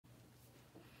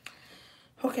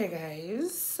Okay,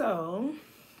 guys, so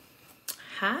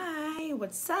hi,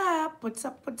 what's up? What's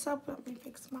up? What's up? Let me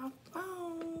fix my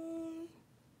phone.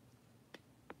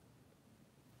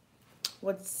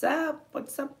 What's up?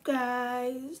 What's up,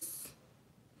 guys?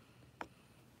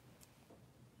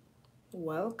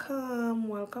 Welcome,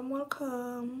 welcome,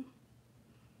 welcome.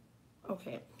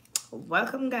 Okay,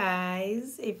 welcome,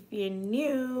 guys. If you're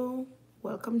new,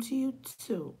 welcome to you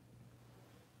too.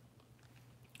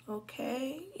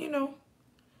 Okay,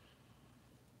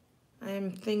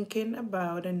 I'm thinking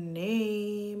about a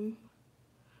name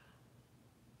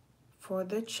for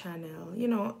the channel.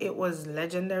 It was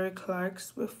Legendary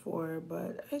Clarks before,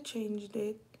 but I changed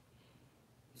it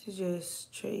to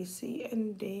just Tracy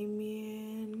and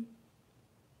Damien.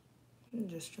 I'm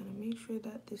just trying to make sure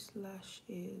that this lash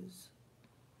is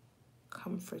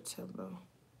comfortable.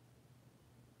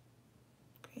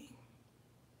 Okay.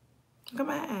 Look at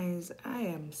my eyes. I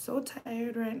am so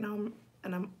tired right now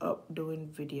and I'm up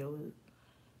doing videos.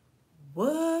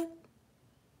 What?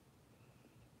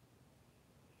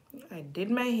 I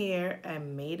did my hair. I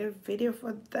made a video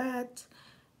for that.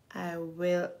 I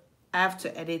have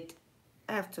to edit.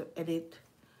 I have to edit,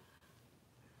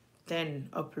 then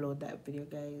upload that video,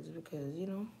 guys, because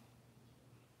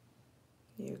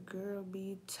your girl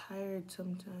be tired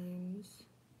sometimes.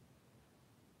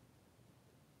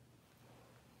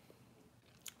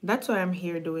 That's why I'm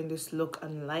here doing this look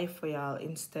on live for y'all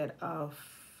instead of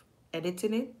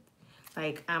editing it.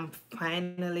 Like, I'm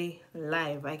finally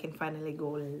live. I can finally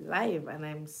go live and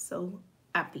I'm so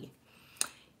happy.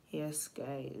 Yes,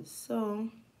 guys. So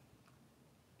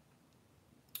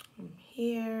I'm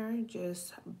here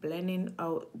just blending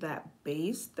out that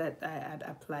base that I had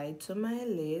applied to my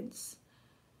lids.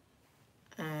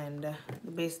 And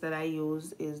the base that I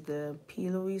use is the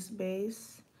P. Louise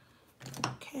base.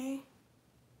 Okay.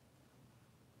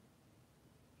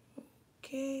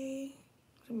 Okay.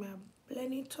 My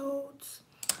blenny toads.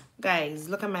 Guys,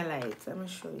 look at my lights. I'm gonna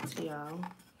show it to y'all.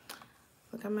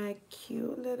 Look at my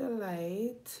cute little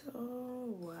light.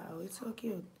 Oh wow, it's so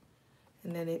cute.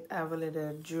 And then it have a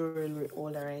little jewelry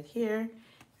holder right here.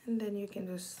 And then you can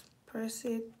just press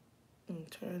it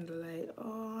and turn the light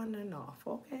on and off,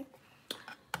 okay?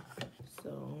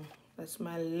 So that's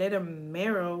my little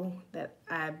mirror that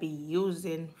I be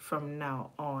using from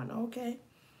now on, okay?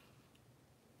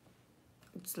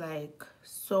 It's like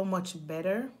so much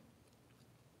better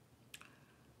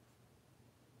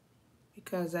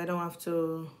because I don't have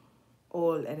to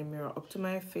hold any mirror up to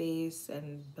my face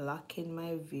and blocking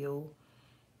my view.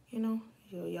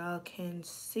 Y'all can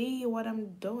see what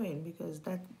I'm doing because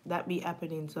that be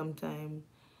happening sometime.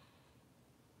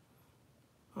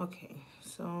 Okay,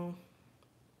 so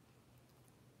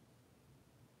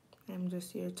I'm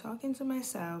just here talking to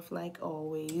myself like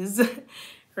always.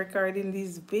 Recording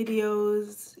these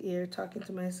videos, here talking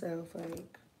to myself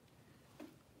like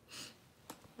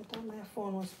I thought my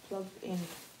phone was plugged in.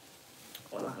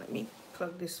 Hold on, let me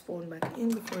plug this phone back in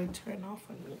before it turns off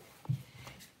on me.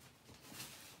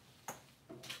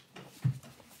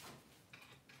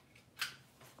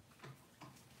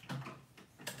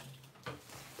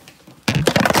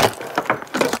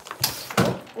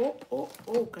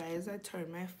 Oh, guys, I turned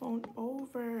my phone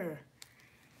over.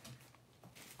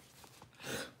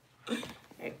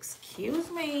 Excuse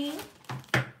me.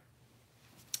 I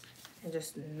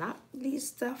just knocked these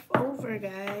stuff over,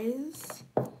 guys.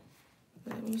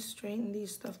 Let me straighten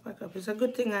these stuff back up. It's a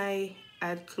good thing I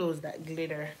had closed that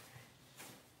glitter.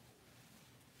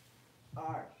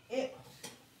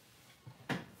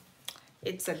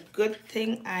 It's a good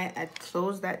thing I had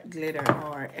closed that glitter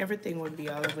or everything would be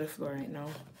all over the floor right now.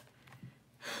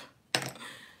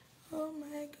 Oh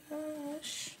my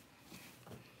gosh.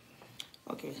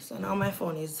 Okay, so now my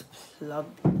phone is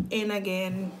plugged in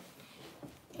again.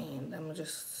 And I'm gonna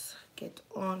just get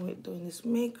on with doing this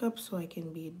makeup so I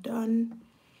can be done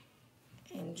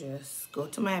and just go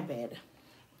to my bed.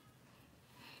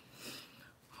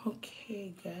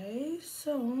 Okay, guys,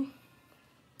 so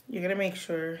you're gonna make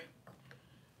sure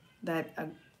that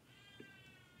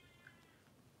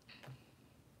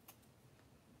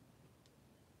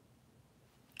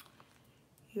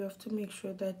you have to make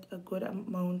sure that a good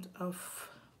amount of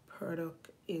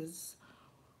product is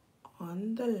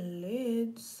on the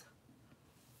lids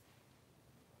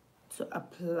to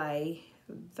apply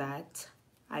that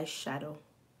eyeshadow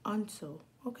onto,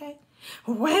 okay?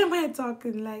 Why am I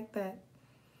talking like that?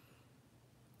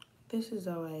 This is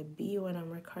how I be when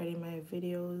I'm recording my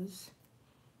videos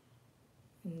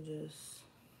and just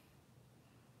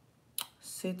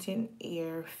sitting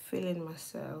here feeling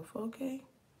myself, okay?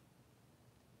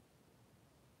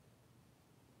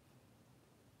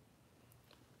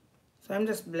 So I'm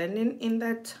just blending in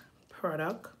that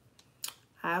product.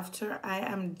 After I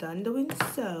am done doing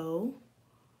so,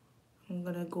 I'm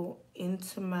gonna go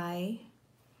into my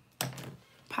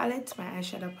palette, my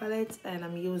eyeshadow palette, and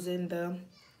I'm using the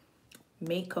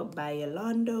Makeup by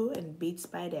Yolando and Beats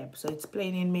by Deb. So it's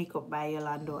plain in Makeup by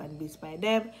Yolando and Beats by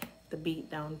Deb, the Beat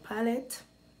Down palette.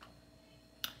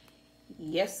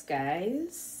 Yes,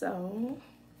 guys, so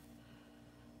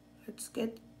let's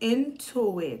get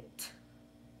into it.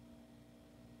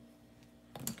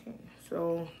 Okay,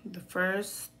 so the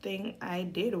first thing I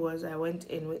did was I went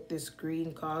in with this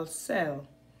green called Cell.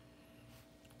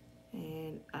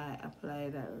 And I apply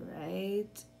that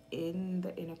right in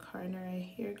the inner corner right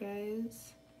here,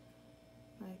 guys.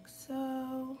 Like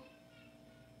so.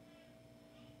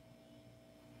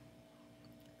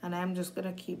 And I'm just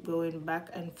gonna keep going back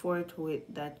and forth with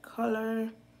that color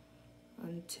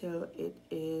until it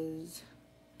is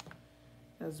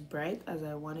as bright as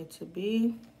I want it to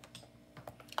be.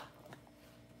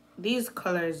 These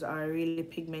colors are really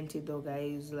pigmented though,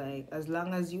 guys. Like, as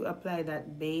long as you apply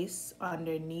that base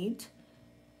underneath,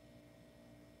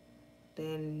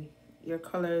 then your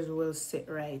colors will sit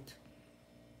right.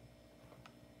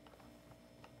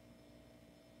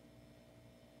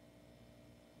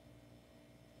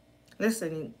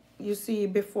 Listen, you see,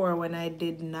 before when I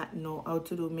did not know how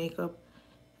to do makeup,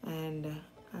 and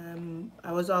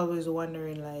I was always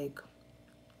wondering, like,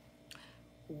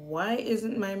 why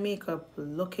isn't my makeup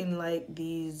looking like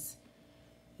these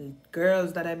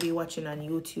girls that I be watching on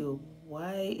YouTube?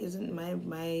 Why isn't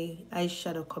my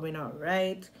eyeshadow coming out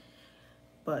right?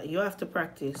 But you have to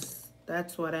practice.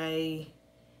 That's what I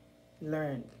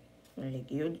learned. Like,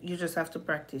 you just have to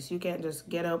practice. You can't just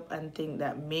get up and think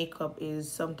that makeup is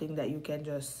something that you can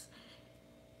just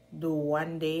do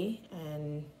one day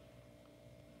and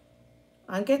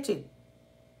get it.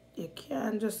 You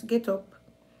can't just get up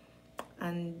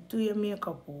and do your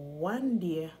makeup one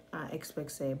day and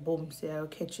expect say boom, say I'll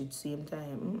catch it same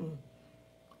time.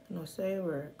 No, say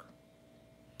work.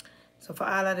 So for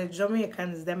all of the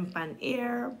Jamaicans, them pan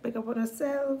here, big up on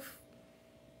yourself.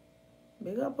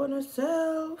 Big up on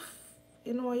yourself.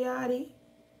 You know, yardie.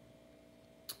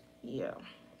 Yeah.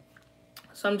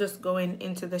 So I'm just going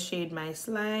into the shade My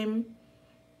Slime.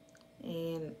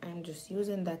 And I'm just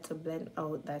using that to blend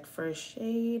out that first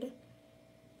shade.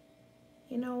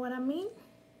 You know what I mean?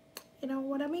 You know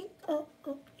what I mean? Oh,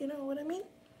 you know what I mean?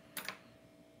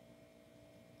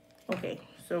 Okay,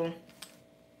 so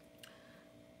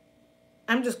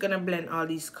I'm just gonna blend all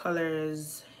these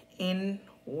colors in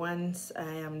once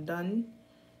I am done.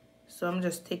 So I'm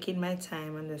just taking my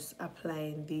time and just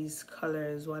applying these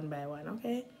colors one by one,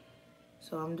 okay?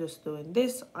 So I'm just doing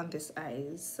this on this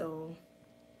eyes. So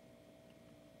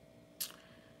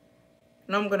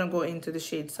now I'm gonna go into the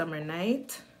shade Summer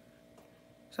Night.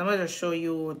 So I'm gonna just show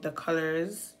you the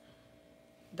colors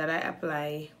that I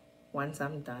apply once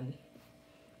I'm done.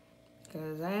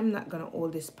 Because I am not gonna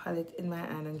hold this palette in my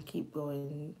hand and keep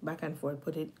going back and forth,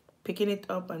 picking it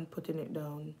up and putting it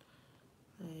down.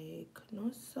 Like,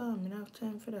 no sir, I don't have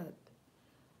time for that.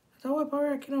 That's how I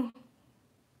work, you know.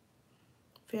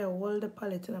 If I hold the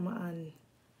palette in my hand.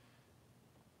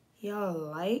 Y'all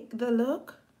like the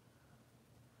look?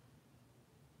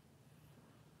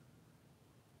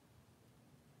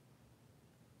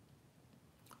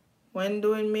 When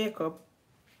doing makeup,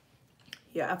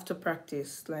 you have to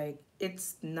practice. Like,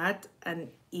 it's not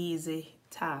an easy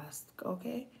task,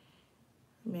 okay?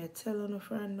 May I tell on a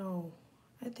friend? No.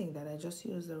 I think that I just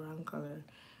used the wrong color.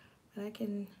 But I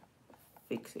can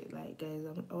fix it. Like, guys,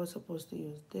 I was supposed to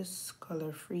use this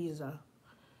color Freezer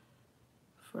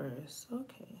first.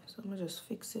 Okay, so I'm gonna just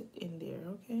fix it in there,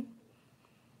 okay?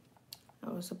 I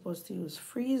was supposed to use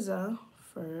Freezer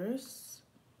first,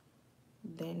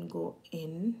 then go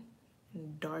in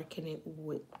and darken it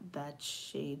with that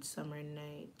shade Summer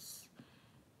Nights.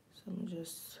 So I'm gonna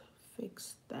just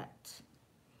fix that.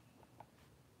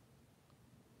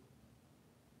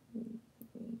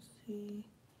 Let's see.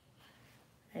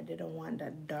 I didn't want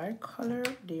that dark color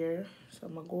there, so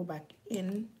I'm gonna go back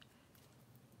in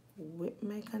with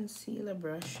my concealer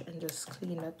brush and just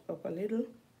clean that up a little.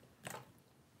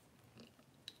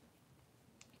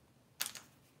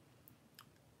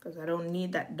 Because I don't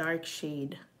need that dark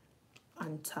shade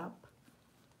on top.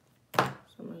 So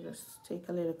I'm gonna just take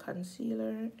a little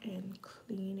concealer and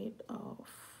clean it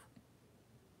off.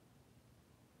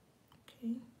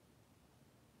 Okay.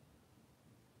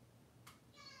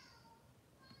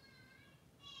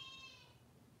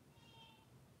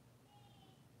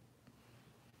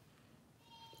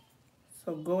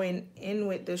 So going in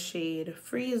with the shade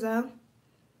Freezer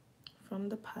from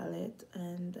the palette,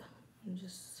 and I'm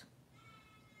just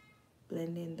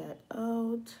blending that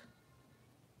out.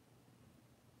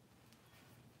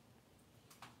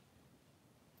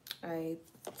 I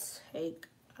take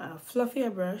a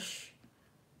fluffier brush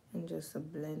and just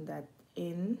blend that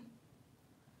in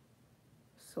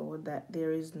so that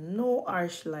there is no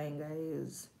harsh line,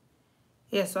 guys.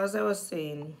 Yeah, so as I was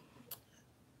saying,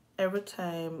 every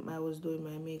time I was doing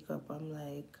my makeup, I'm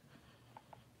like,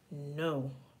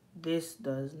 no, this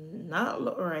does not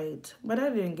look right. But I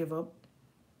didn't give up.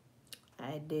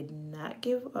 I did not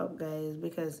give up, guys,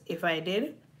 because if I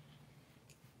did,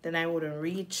 then I wouldn't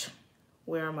reach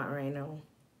where I'm at right now.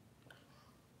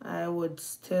 I would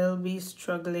still be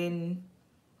struggling,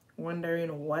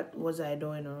 wondering what was I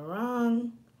doing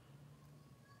wrong.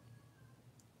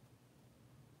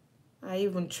 I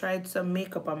even tried some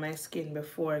makeup on my skin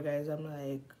before, guys. I'm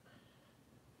like,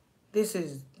 this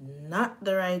is not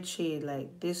the right shade.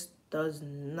 Like, this does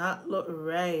not look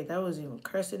right. I was even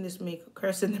cursing this makeup,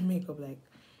 cursing the makeup. Like,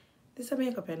 this a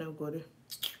makeup ain't no good.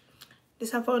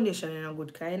 This a foundation ain't no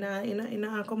good. Cause it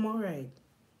not come out right.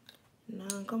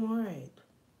 Not come out right.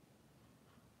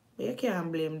 But you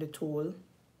can't blame the tool.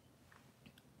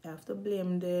 You have to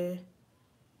blame the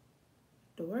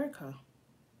worker.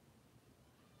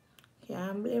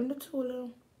 Can't blame the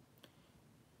tool.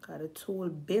 Cause the tool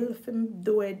built for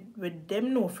do it with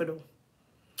them know for do.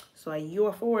 So you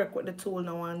have to work with the tool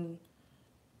now and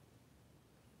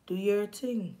do your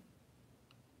thing.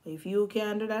 If you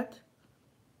can't do that,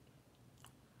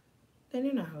 then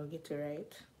you know how to get it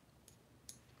right.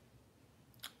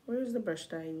 Where's the brush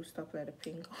that I used to apply the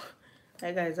pink?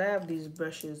 Hi guys, I have these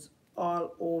brushes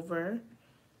all over.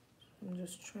 I'm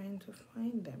just trying to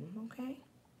find them, okay?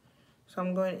 So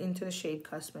I'm going into the shade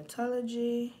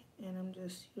Cosmetology, and I'm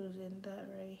just using that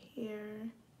right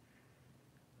here,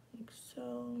 like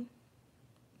so.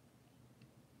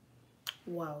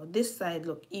 Wow, this side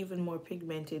look even more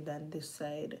pigmented than this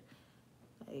side.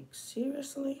 Like,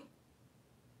 seriously?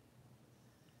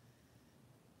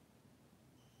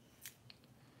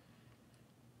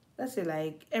 That's it.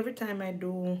 Like, every time I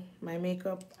do my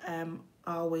makeup, I'm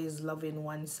always loving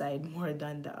one side more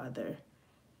than the other.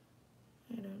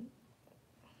 I don't...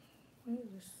 Where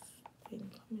is this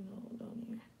thing coming all down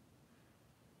here?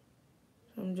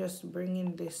 So I'm just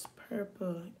bringing this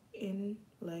purple in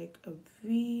like a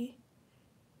V.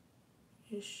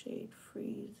 This shade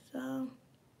Freezer.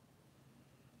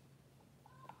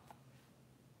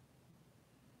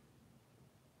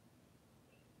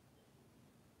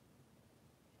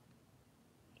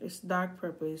 This dark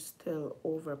purple is still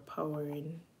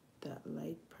overpowering that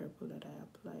light purple that I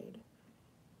applied.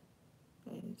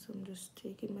 And so I'm just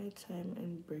taking my time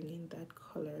and bringing that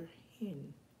color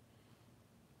in.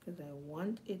 Because I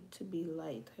want it to be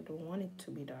light. I don't want it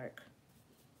to be dark.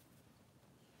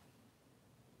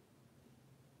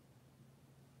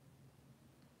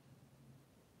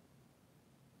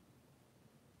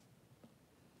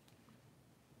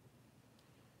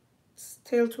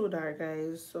 Still too dark,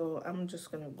 guys. So I'm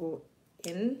just going to go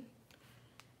in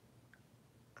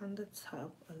on the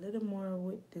top a little more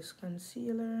with this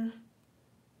concealer.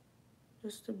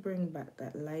 Just to bring back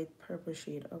that light purple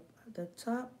shade up at the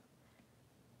top.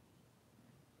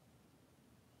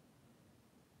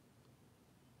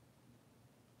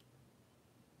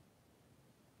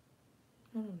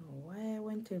 I don't know why I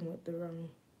went in with the wrong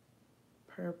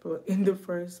purple in the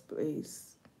first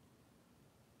place.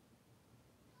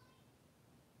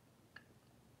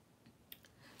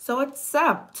 So what's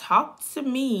up? Talk to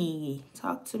me.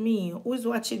 Talk to me. Who's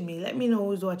watching me? Let me know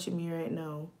who's watching me right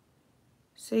now.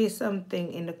 Say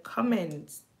something in the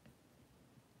comments.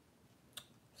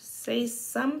 Say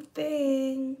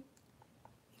something.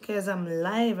 Because I'm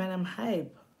live and I'm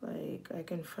hype. Like, I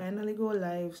can finally go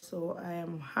live, so I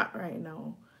am hot right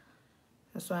now.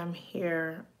 That's why I'm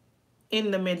here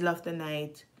in the middle of the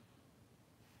night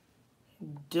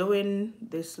doing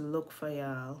this look for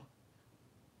y'all.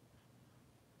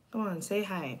 Come on, say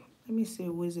hi. Let me see,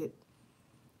 who is it?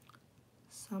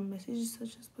 Some messages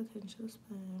such as potential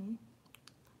spam.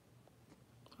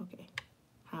 Okay,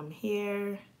 I'm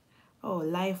here. Oh,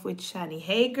 Life with Shani.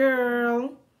 Hey,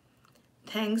 girl.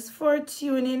 Thanks for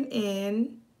tuning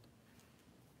in.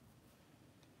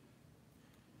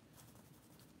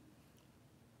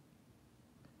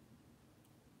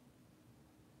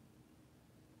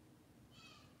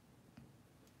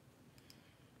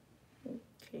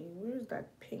 Okay, where's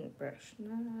that pink brush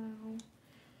now?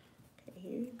 Okay,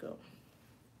 here you go.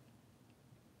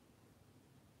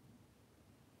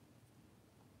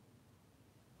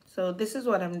 So this is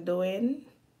what I'm doing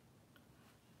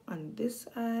on this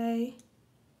eye.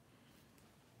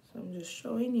 So I'm just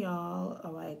showing y'all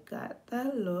how I got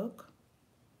that look.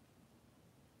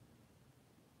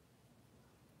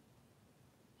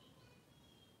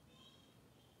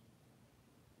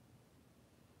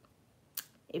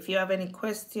 If you have any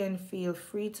question, feel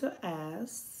free to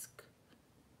ask.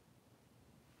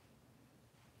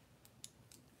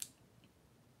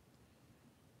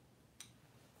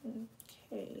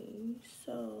 Okay,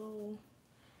 so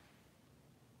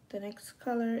the next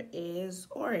color is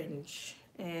orange,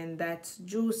 and that's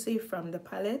Juicy from the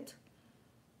palette.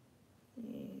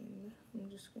 And I'm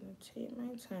just gonna take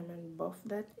my time and buff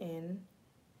that in,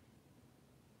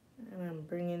 and I'm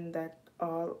bringing that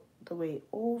all the way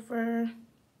over.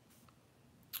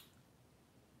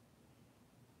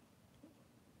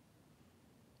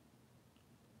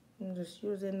 I'm just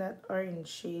using that orange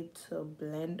shade to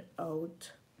blend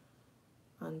out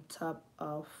on top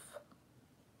of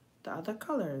the other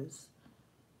colors.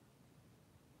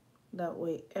 That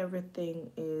way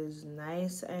everything is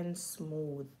nice and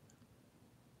smooth.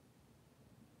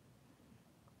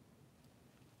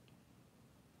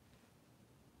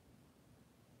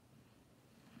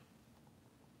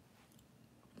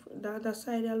 The other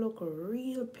side I look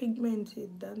real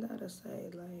pigmented than the other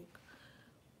side, like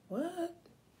what?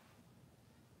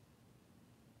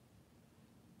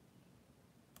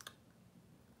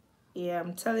 Yeah,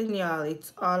 I'm telling y'all,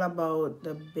 it's all about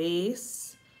the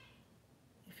base.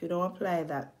 If you don't apply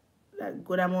that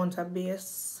good amount of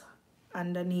base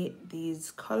underneath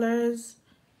these colors,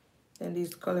 then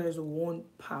these colors won't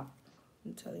pop.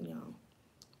 I'm telling y'all.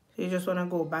 So you just want to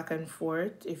go back and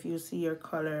forth. If you see your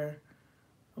color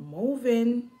moving,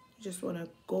 you just want to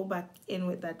go back in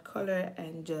with that color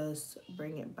and just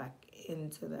bring it back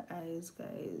into the eyes,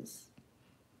 guys.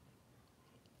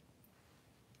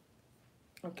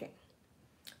 Okay,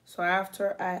 so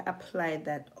after I applied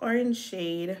that orange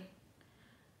shade,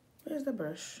 where's the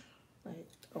brush? Like,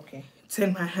 okay, it's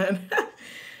in my hand.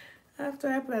 After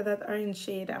I apply that orange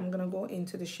shade, I'm gonna go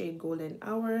into the shade Golden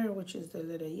Hour, which is the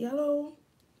little yellow.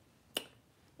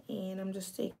 And I'm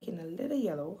just taking a little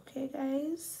yellow, okay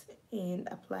guys, and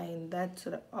applying that to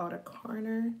the outer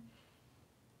corner.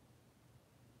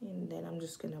 And then I'm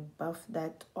just gonna buff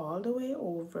that all the way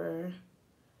over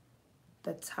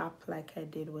the top like I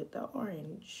did with the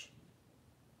orange.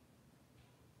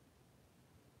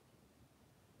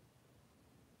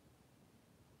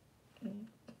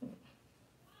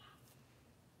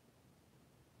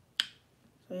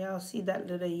 So y'all see that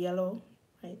little yellow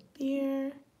right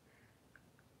there.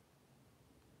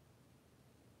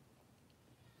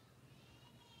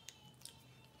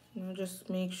 Now just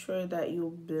make sure that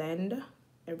you blend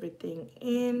everything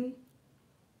in.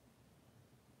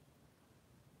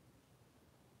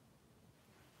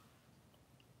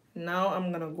 Now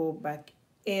I'm gonna go back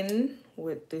in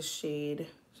with this shade.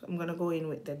 So I'm gonna go in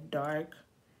with the dark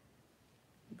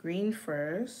green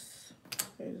first.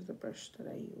 There's the brush that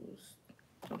I used.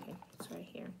 Okay, it's right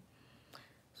here.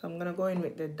 So I'm gonna go in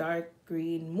with the dark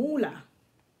green moolah.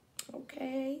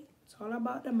 Okay, it's all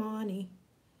about the money.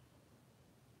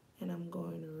 And I'm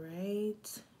going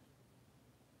right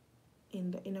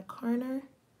in the inner corner.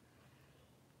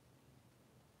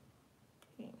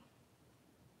 Okay.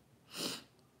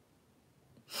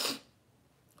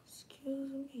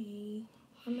 Excuse me.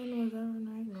 I'm gonna know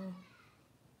that right now.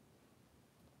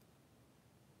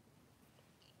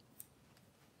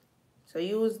 So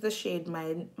use the shade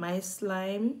my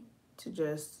Slime to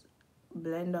just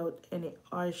blend out any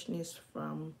harshness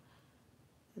from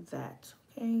that.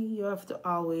 Okay, you have to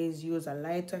always use a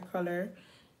lighter color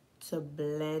to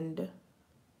blend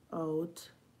out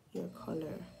your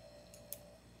color.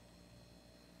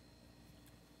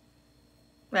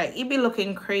 Right, you be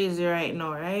looking crazy right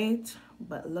now, right?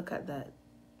 But look at that.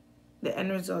 The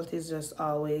end result is just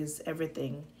always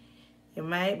everything. You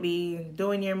might be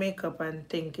doing your makeup and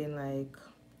thinking like,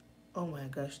 oh my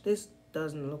gosh, this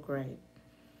doesn't look right.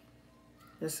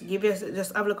 Just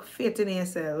have a little faith in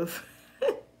yourself.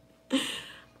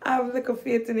 Have a little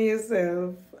faith in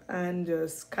yourself and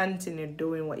just continue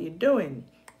doing what you're doing.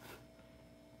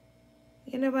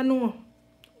 You never know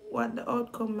what the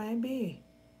outcome might be.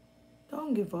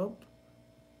 Don't give up.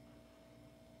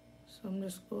 So I'm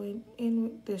just going in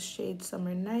with this shade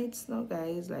Summer Nights now,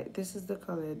 guys. Like, this is the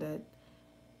color that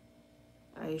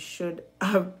I should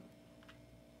have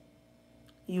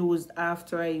used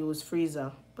after I used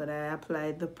Freezer, but I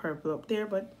applied the purple up there,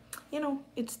 but you know,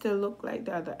 it still looked like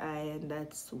the other eye, and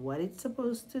that's what it's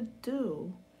supposed to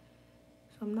do.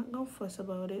 So I'm not gonna fuss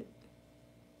about it.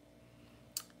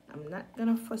 I'm not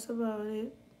gonna fuss about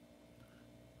it.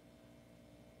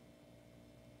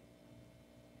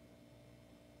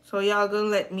 So y'all gonna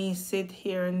let me sit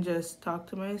here and just talk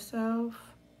to myself?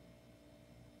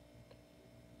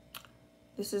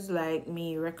 This is like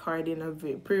me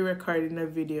recording pre-recording a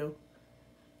video.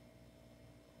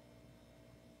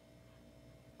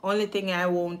 Only thing I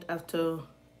won't have to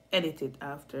edit it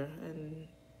after, and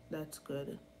that's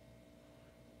good.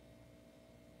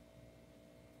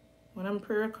 When I'm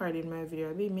pre-recording my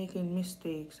video, I be making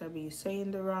mistakes. I be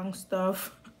saying the wrong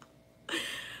stuff.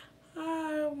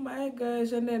 Oh my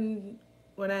gosh. And then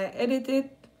when I edit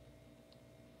it,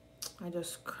 I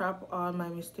just crop all my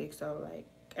mistakes out. Like,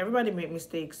 everybody make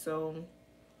mistakes, so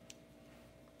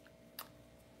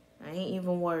I ain't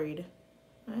even worried.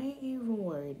 I ain't even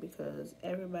worried because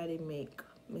everybody make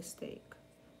mistake.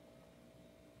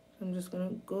 I'm just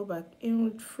gonna go back in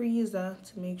with Freezer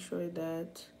to make sure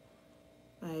that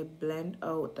I blend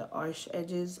out the harsh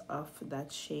edges of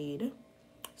that shade.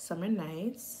 Summer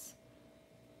Nights.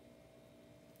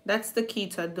 That's the key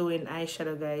to doing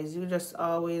eyeshadow, guys. You just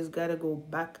always gotta go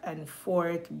back and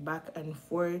forth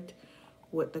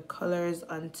with the colors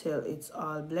until it's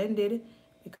all blended,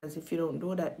 because if you don't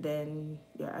do that, then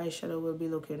your eyeshadow will be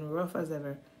looking rough as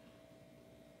ever.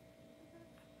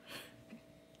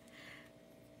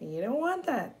 And you don't want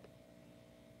that.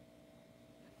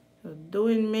 So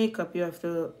doing makeup, you have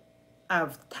to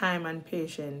have time and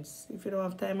patience. If you don't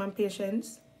have time and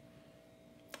patience,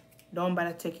 don't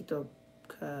bother take it up,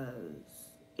 because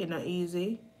it's not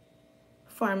easy.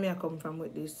 Far me I come from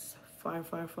with this. Far.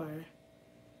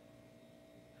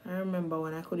 I remember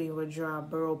when I couldn't even draw a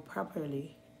brow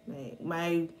properly. Like,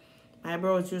 my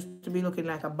brows used to be looking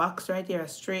like a box right here, a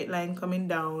straight line coming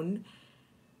down.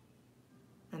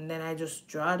 And then I just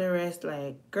draw the rest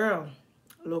like, girl,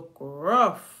 look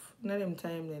rough. Not them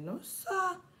time then, no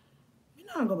sir. Me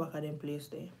not go back at them place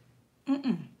there.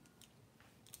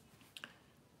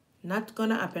 Not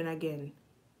gonna happen again.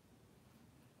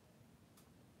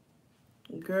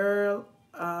 Girl,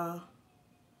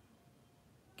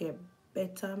 get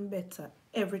better and better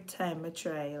every time I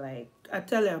try. Like, I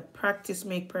tell you, practice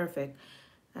make perfect.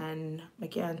 And I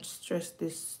can't stress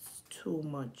this too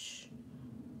much.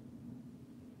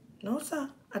 No, sir.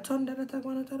 I turned that attack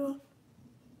one at all.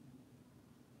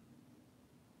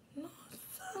 No,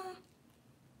 sir.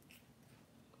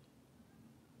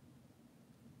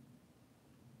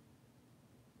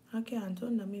 I can't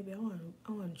turn that. Maybe I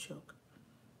want choke.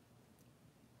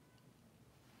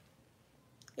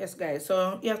 Yes, guys.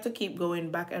 So you have to keep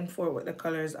going back and forth with the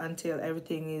colors until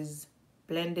everything is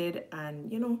blended,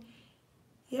 and you know,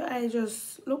 your eye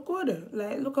just look good.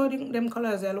 Like, look how them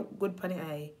colors they look good for the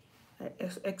eye.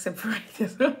 Except for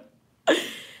it.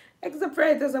 Except for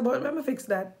it is about, let me fix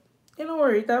that. You know,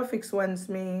 worry, it'll fix once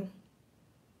me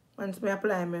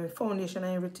apply my foundation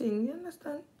and everything. You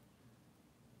understand?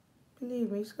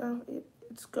 Believe me,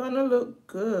 it's gonna look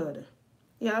good.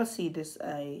 Yeah, I'll see this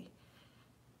eye.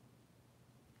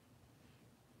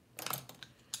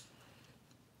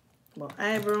 But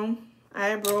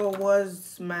eyebrow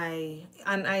was my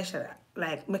eyeshadow.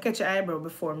 Like, me catch your eyebrow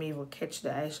before me even catch the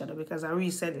eyeshadow, because I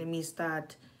recently me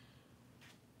start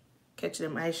catch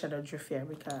them eyeshadow drift here,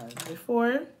 because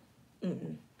before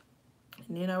it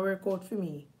didn't work out for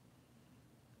me.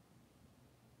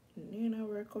 It didn't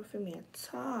work out for me at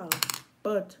all.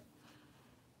 But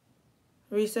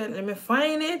recently me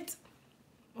find it.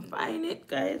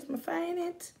 Guys. Me find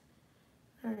it.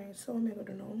 Alright, so I'm gonna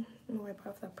do now. I'm gonna wipe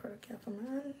off that product here for my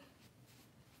hand.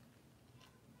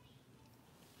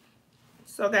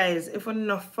 So guys, if you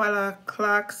don't follow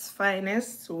Clarke's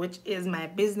Finest, which is my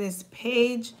business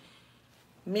page,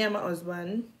 me and my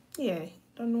husband, yeah,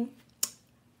 don't know,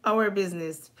 our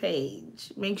business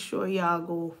page, make sure y'all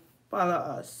go follow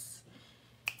us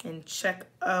and check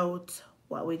out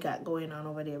what we got going on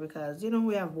over there, because you know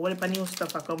we have a whole heap of new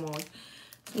stuff that come out.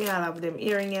 Me all have them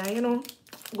earring here, you know.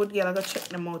 Good girl, I go check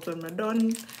them out when I'm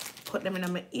done. Put them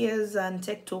in my ears and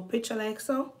take 2 pictures like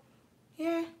so.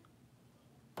 Yeah.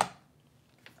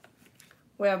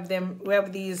 We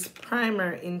have these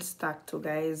primer in stock too,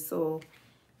 guys. So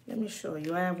let me show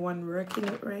you. I have one working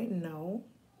it right now.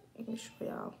 Let me show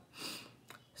y'all.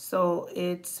 So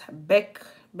it's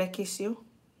Beckissue.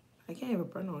 I can't even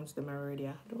pronounce them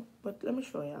already, but let me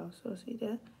show y'all. So see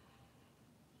there.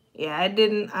 Yeah, I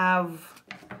didn't have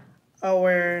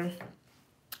our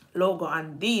logo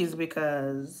on these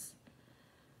because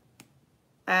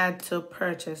I had to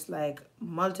purchase like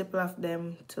multiple of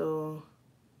them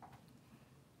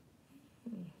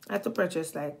I had to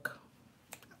purchase like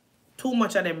too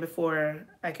much of them before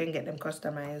I can get them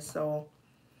customized, so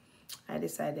I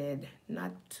decided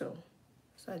not to.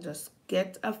 So I just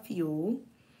get a few,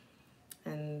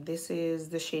 and this is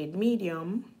the shade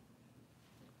medium.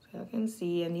 So you can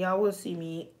see, and y'all will see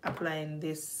me applying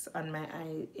this on my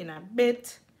eye in a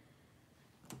bit.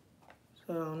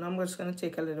 So now I'm just gonna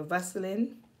take a little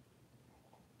Vaseline,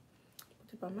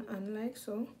 put it on my hand like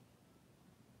so.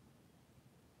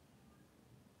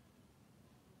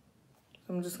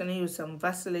 I'm just gonna use some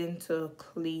Vaseline to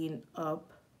clean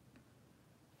up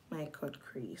my cut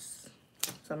crease.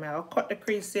 So I'm gonna cut the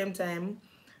crease same time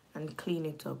and clean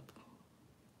it up.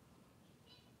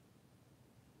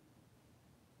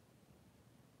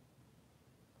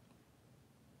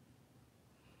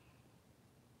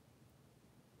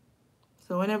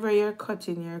 So whenever you're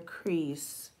cutting your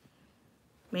crease,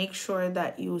 make sure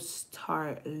that you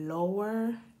start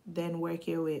lower, then work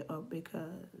your way up,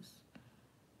 because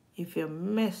if you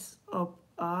mess up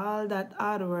all that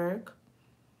hard work,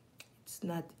 it's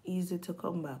not easy to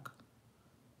come back.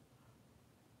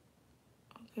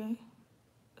 Okay,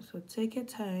 so take your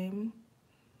time,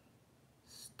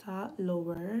 start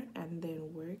lower, and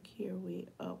then work your way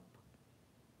up.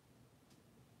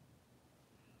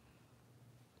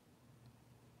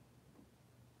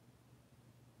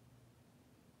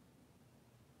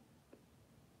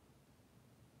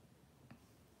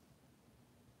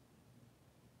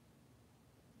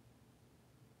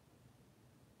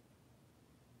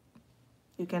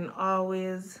 You can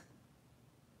always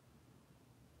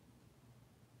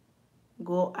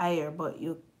go higher, but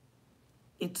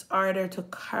it's harder to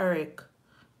correct,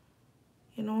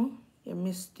 you know, your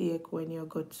mistake when you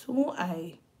go too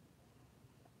high.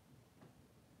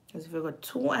 Because if you go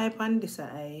too high on this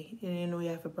eye, you know, you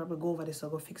have to probably go over this or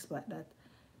go fix back that.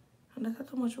 And that's not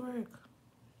too much work,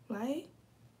 right?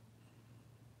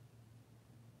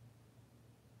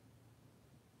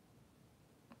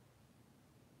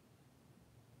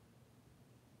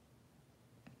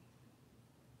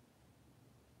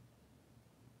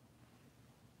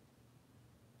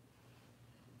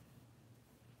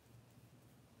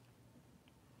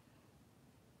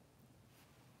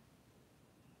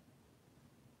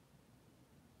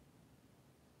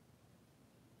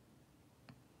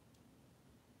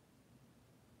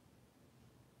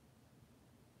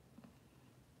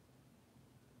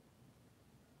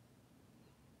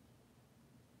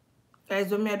 Guys,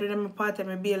 when I do them part,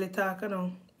 I barely talk, you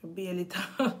know. I barely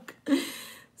talk.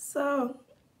 So,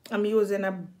 I'm using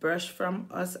a brush from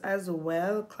us as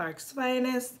well, Clark's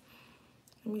Finest.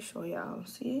 Let me show y'all,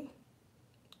 see?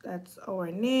 That's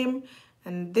our name.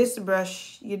 And this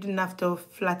brush, you didn't have to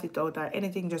flat it out or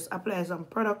anything. Just apply some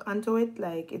product onto it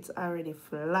like it's already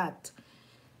flat.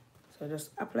 So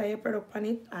just apply your product on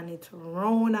it and it's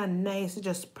round and nice,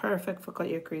 just perfect for cut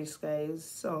your crease, guys.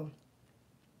 So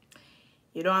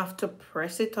you don't have to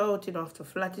press it out, you don't have to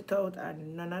flat it out,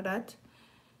 and none of that.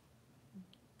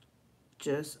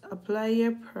 Just apply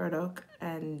your product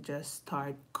and just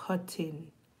start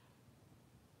cutting.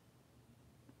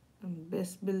 And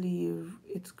best believe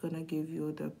it's gonna give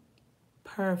you the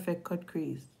perfect cut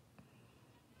crease.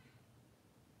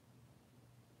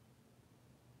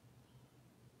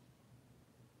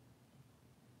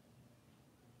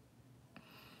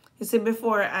 You see,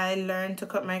 before I learned to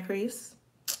cut my crease,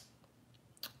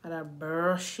 I had a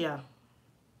brush, yeah.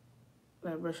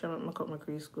 That brush make me cut my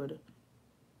crease good.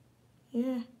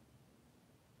 Yeah.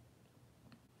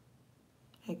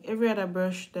 Like every other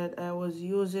brush that I was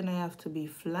using, I have to be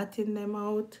flattening them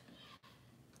out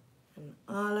and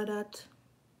all of that.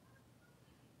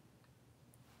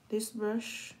 This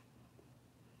brush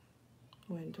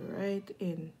went right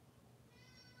in.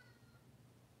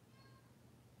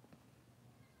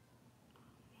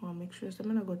 I want to make sure I'm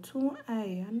gonna go too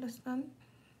high, understand?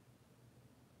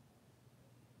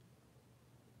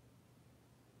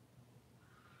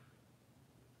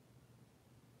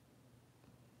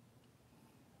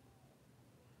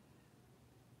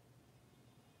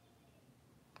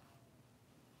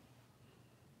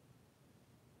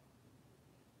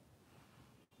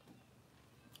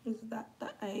 Is that the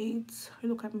height?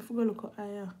 Look at me, forget look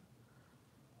higher.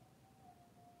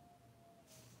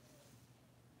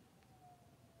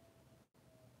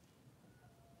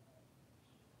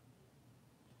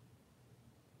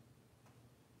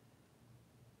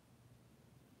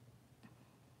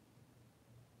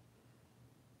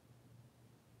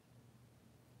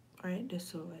 Right, this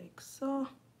so like so.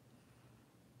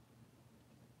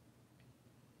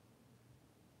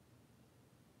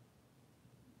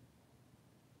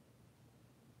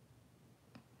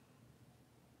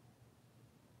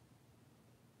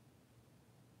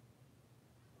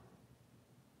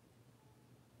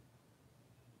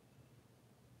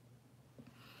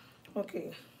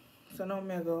 Okay, so now I'm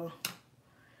gonna go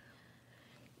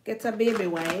get a baby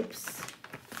wipes.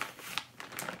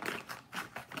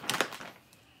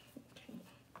 Okay,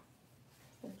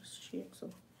 I'll just shake so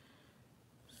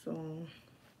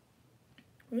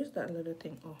where's that little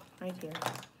thing? Oh, right here.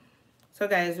 So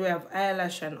guys, we have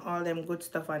eyelash and all them good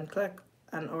stuff on Clarke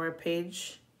on our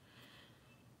page,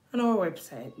 on our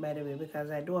website, by the way,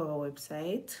 because I do have a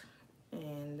website.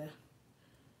 And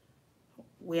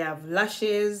we have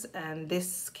lashes, and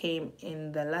this came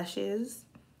in the lashes.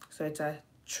 So it's a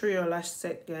trio lash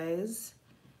set, guys.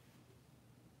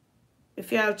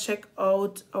 If y'all check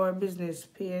out our business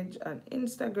page on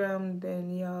Instagram, then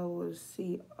y'all will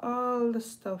see all the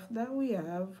stuff that we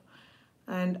have.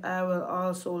 And I will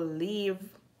also leave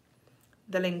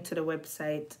the link to the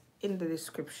website in the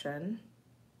description,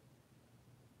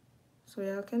 so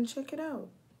y'all can check it out.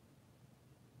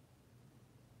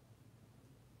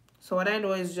 So what I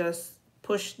do is just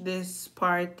push this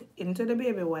part into the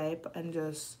baby wipe and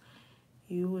just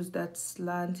use that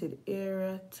slanted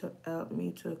area to help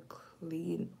me to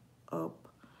clean up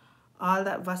all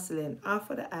that Vaseline off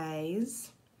of the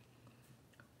eyes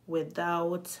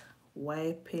without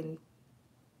wiping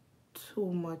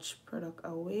too much product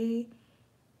away.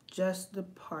 Just the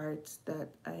parts that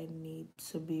I need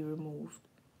to be removed.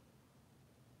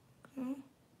 Okay.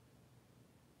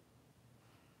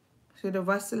 So the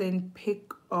Vaseline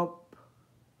pick up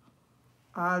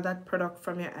all that product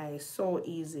from your eyes so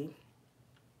easy.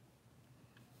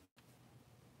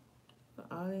 So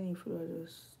all I need for you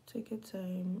is take your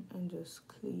time and just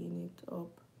clean it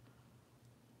up.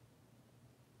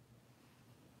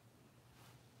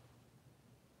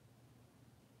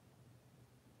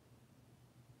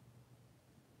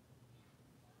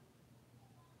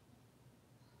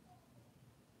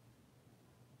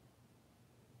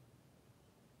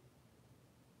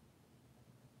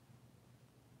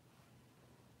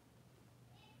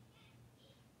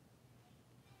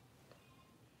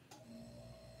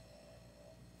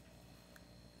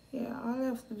 Yeah, all I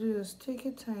have to do is take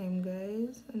your time,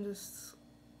 guys, and just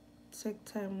take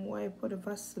time, wipe with the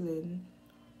Vaseline.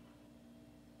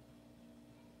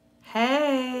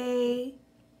 Hey!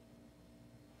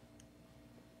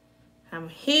 I'm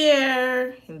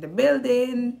here in the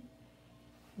building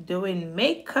doing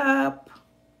makeup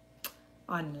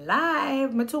on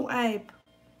live. Me too hype.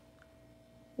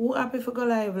 Who happy for go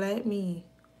live like me?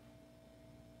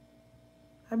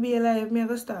 I be alive, me I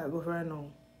go start go for now.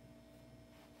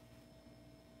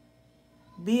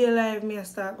 Be alive, me I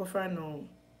start go for now.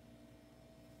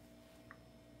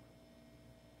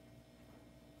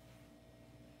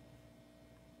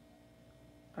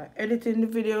 Editing the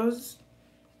videos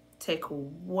take a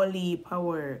whole heap of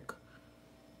work.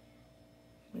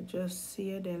 I just see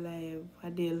you there live.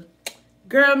 Adele.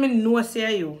 Girl, me know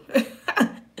see you.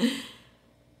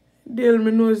 Adele,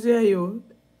 me know see you.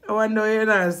 I wonder why you're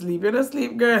not asleep. You're not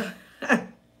asleep, girl.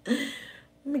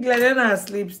 I'm glad you're not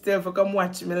asleep still for come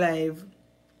watch me live.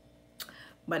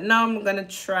 But now I'm gonna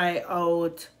try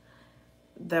out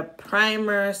the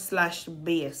primer slash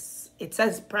base. It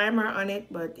says primer on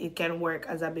it, but it can work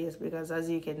as a base because as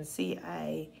you can see,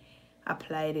 I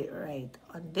applied it right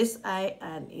on this eye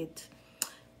and it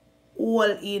all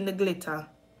in the glitter.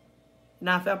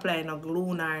 Now if you apply no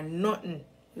glue or nothing,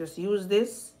 just use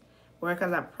this, work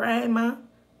as a primer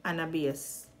and a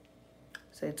base.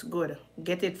 So it's good.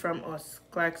 Get it from us,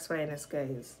 Clarke's Finest,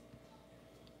 guys.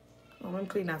 I'm gonna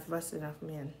clean off Vaseline off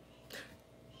me.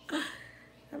 I'm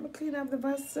gonna clean up the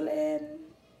Vaseline.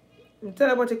 I'm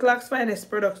telling about the Clarke's Finest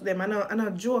products. Them I know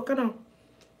joke, I know.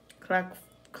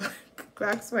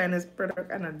 Clarke's Finest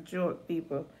product, I know joke,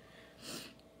 people.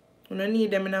 You don't need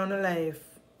them in our life.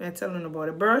 I'm telling you about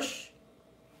the brush.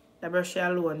 The brush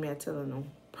alone, me I tell you.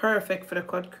 Perfect for the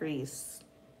cut crease.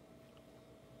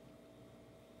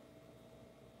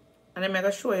 And I'm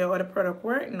gonna show you how the product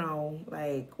work now.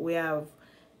 Like we have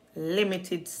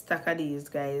limited stock of these,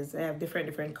 guys. I have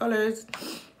different colors.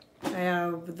 I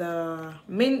have the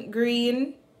mint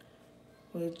green,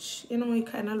 which you know it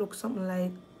kind of looks something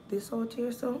like this out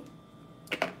here, so.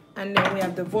 And then we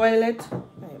have the violet.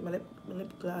 Right, my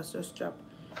lip gloss just dropped.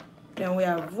 Then we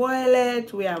have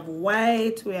violet, we have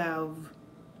white, we have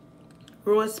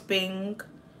rose pink,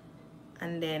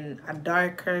 and then a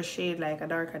darker shade, like a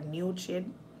darker nude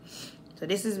shade. So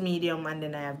this is medium, and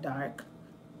then I have dark.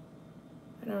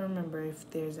 I don't remember if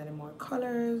there's any more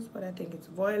colors, but I think it's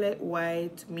violet,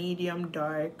 white, medium,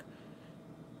 dark,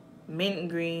 mint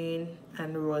green,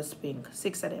 and rose pink.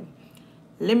 6 of them.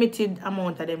 Limited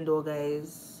amount of them though,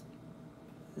 guys.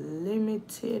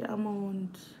 Limited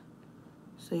amount.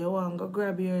 So you want to go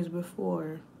grab yours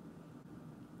before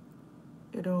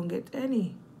you don't get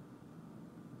any.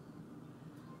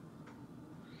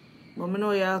 But I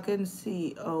know y'all can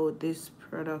see how this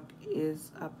product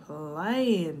is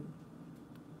applying.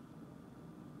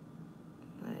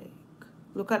 Like,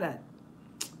 look at that.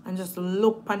 And just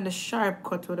look on the sharp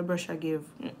cut with the brush I give.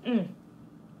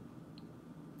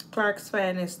 Clarke's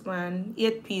Finest, man.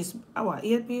 8 piece. Oh, what?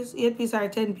 8 piece? 8 piece or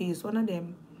 10 piece? One of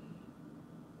them.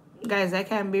 Guys, I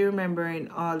can't be remembering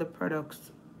all the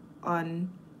products on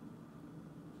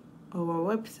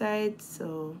our website,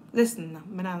 so listen,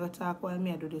 I'm not gonna talk while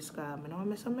me I do this because I don't want to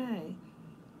mess up my eye.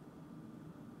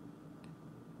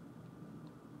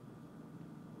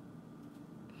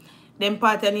 Them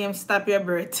part of name stop your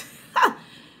breath.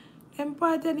 Them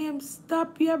part of name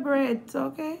stop your breath,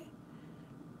 okay?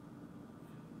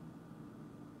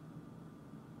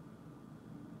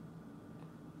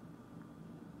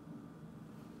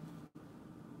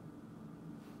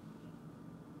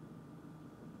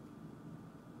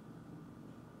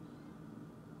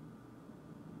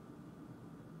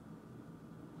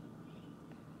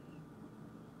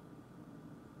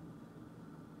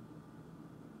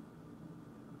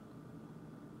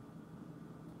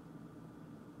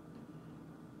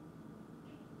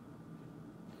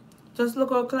 Just look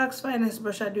how Clark's finest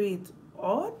brush I do it.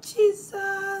 Oh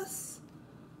Jesus!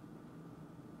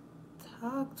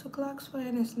 Talk to Clark's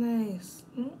finest nice.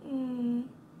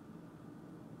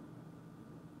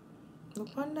 Look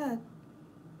on that.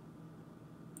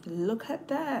 Look at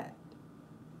that.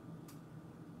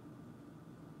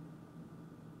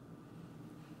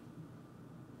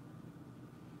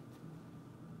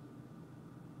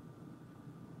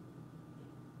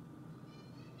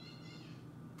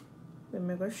 Let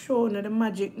me go show you the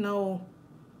magic now.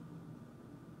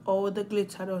 How the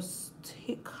glitter does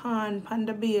stick on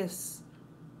the base.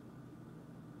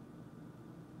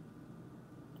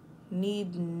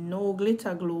 Need no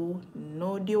glitter glue,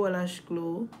 no dual lash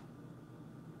glue,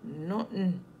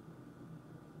 nothing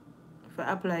for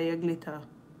apply your glitter.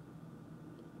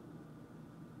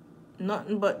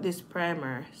 Nothing but this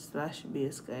primer slash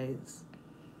base, guys.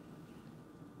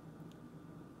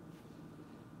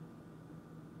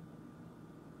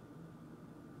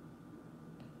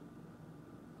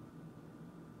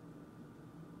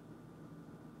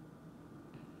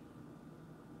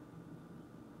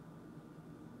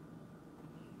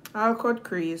 I'll cut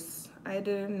crease. I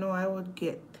didn't know I would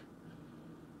get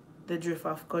the drift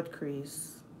of cut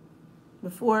crease.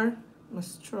 Before, I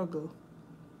struggle.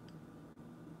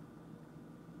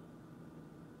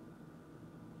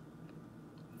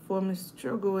 Before, I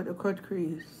struggle with the cut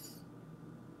crease.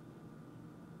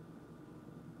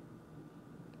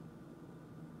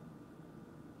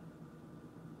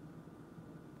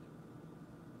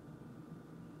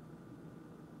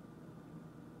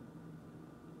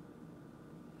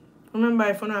 Remember,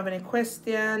 if you don't have any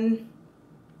question,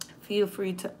 feel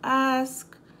free to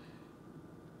ask.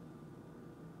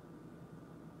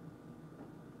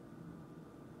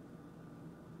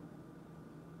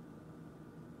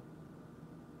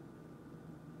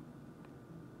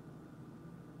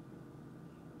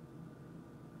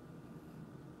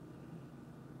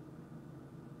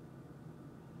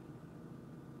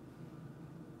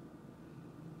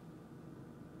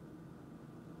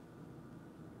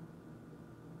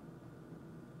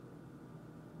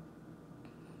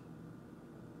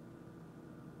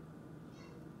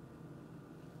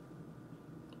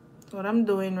 What I'm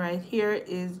doing right here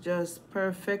is just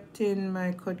perfecting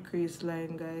my cut crease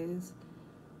line, guys.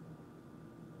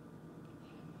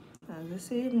 As you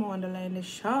see, more on the line is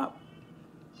sharp,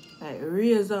 like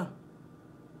razor.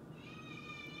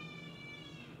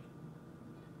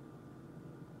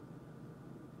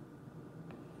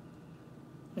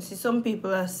 I see some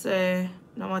people that say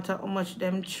no matter how much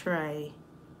them try,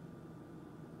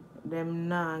 them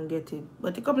not get it.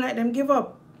 But it come like them give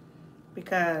up.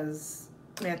 Because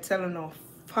me I tell you now,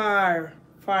 far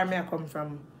me I come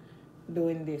from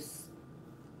doing this.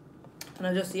 And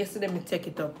I just yesterday me take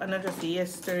it up. And I just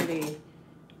yesterday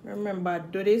remember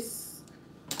do this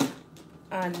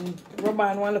and rub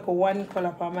on one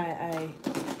color for my eye.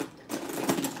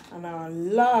 And I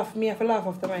laugh. Me I have to laugh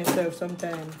after myself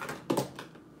sometimes.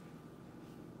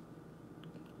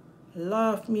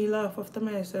 Laugh after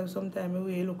myself sometimes the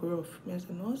way you look rough. Me I say,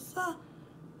 no sir,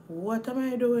 what am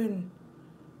I doing?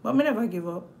 But me never give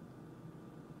up.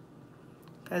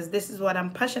 Because this is what I'm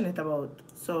passionate about.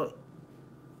 So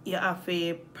you have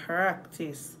to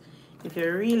practice. If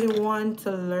you really want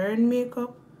to learn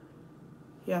makeup,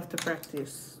 you have to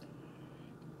practice.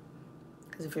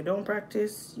 Because if you don't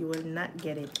practice, you will not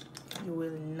get it. You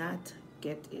will not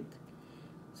get it.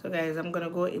 So guys, I'm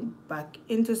gonna go back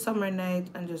into Summer Night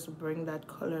and just bring that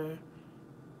color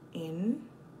in,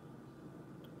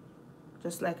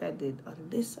 just like I did on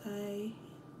this eye.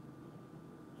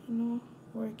 You know,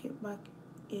 work it back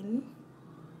in.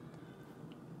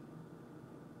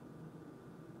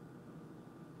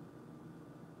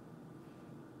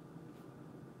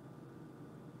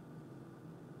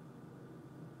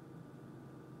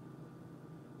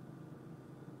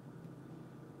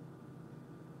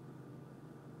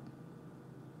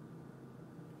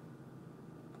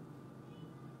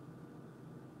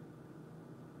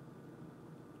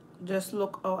 Just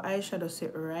look how eyeshadow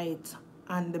sit right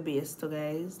on the base too,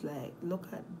 guys. Like, look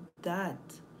at that.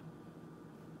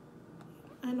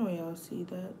 I know y'all see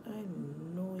that. I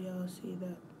know y'all see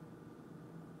that.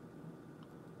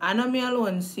 I know me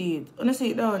alone see it. Wanna see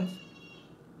it down?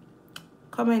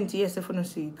 Comment yes if you don't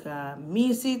see it. Cause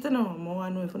me see it now. I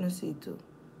want to know if you don't see it too.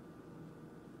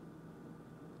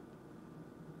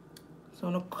 So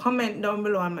no comment down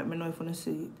below and let me know if you don't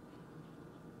see it.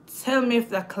 Tell me if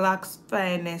the Clarke's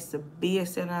Finest, the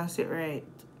base and I sit right.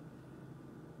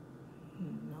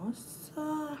 No,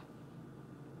 sir.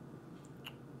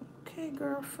 Okay,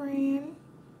 girlfriend.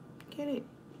 Get it?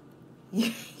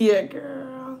 Yeah,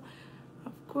 girl.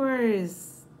 Of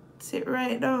course. Sit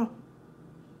right now.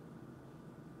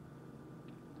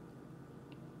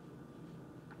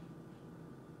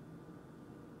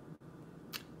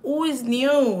 Who is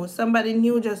new? Somebody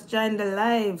new just joined the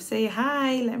live. Say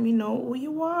hi. Let me know who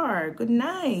you are. Good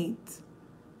night.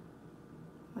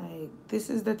 Like, this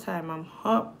is the time I'm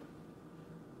up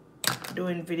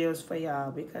doing videos for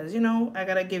y'all because, you know, I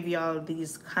gotta give y'all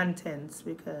these contents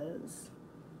because...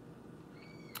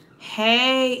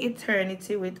 Hey,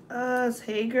 Eternity with us.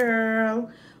 Hey, girl.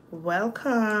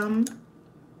 Welcome.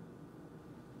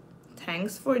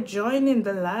 Thanks for joining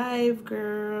the live,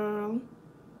 girl.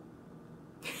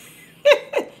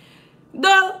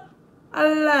 Duh, a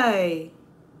lie.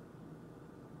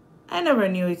 I never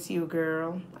knew it's you,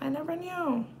 girl. I never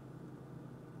knew.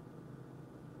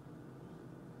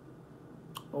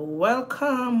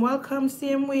 Welcome, welcome,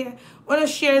 same way. Wanna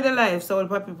share the live so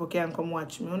all people can come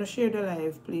watch me. Wanna share the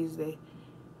live, please, they.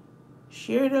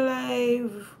 Share the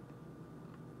live.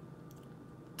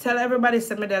 Tell everybody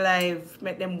send me the live.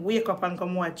 Make them wake up and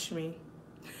come watch me.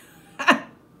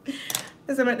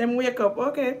 So make them wake up,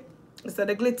 okay. So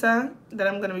the glitter that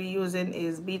I'm gonna be using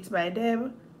is Beats by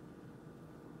Deb.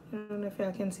 I don't know if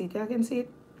y'all can see it. Y'all can see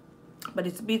it, but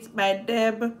it's Beats by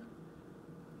Deb.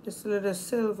 Just a little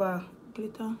silver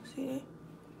glitter. See it?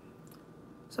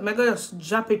 So I'm gonna just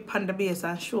drop it on the base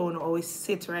and show you how it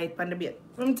sit right on the base.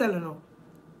 I'm telling you,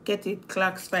 get it,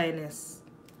 Clarke's Finest.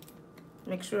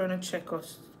 Make sure you check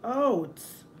us out.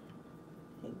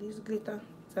 Like this glitter.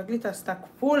 It's a glitter stack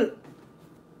full.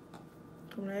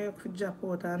 Come now, you could drop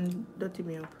out and dirty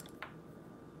me up.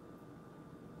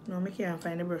 No, I can't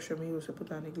find the brush I use to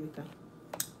put on the glitter.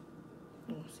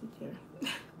 Oh, sit here.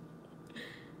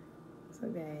 So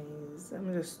guys,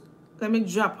 let me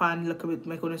drop on a little bit.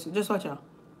 Make you see. Just watch out.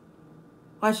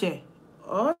 Watch it.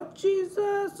 Oh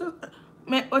Jesus!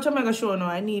 Watch I'm gonna show now.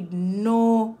 I need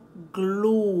no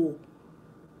glue.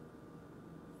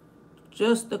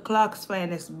 Just the Clarke's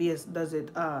Finest base does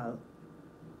it all.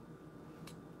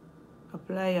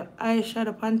 Apply your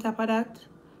eyeshadow on top of that.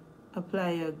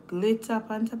 Apply your glitter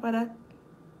on top of that.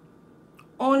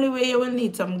 Only way you will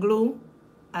need some glue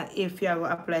if you are going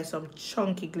to apply some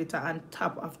chunky glitter on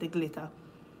top of the glitter.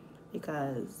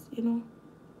 Because, you know,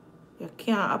 you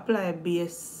can't apply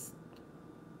base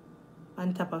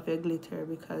on top of your glitter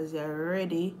because you're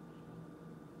already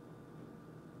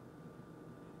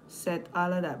set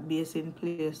all of that base in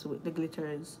place with the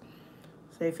glitters.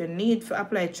 So if you need to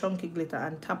apply chunky glitter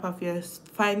on top of your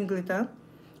fine glitter,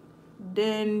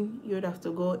 then you'd have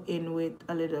to go in with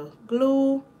a little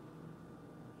glue,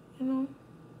 you know.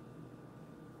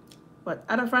 But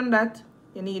other from that,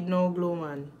 you need no glue,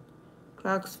 man.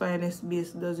 Clarke's Finest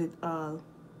base does it all.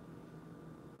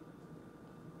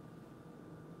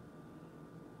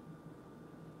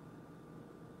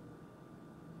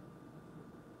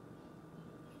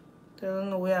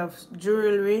 So we have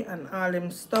jewelry and all them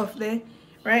stuff there.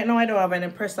 Right now I don't have any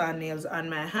press-on nails on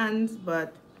my hands,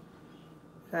 but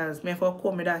because me for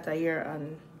comb my daughter here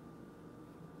and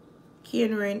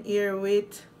cane rain here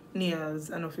with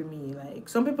nails enough for me. Like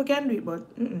some people can do it,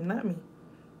 but not me.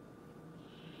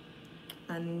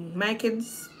 And my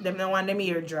kids, them don't want them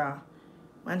ear draw.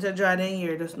 Once you draw them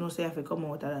ear, just no say if it come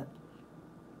out of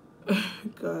that.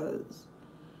 Because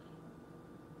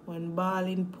when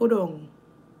balling put on,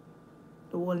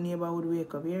 the whole neighborhood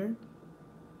wake up here.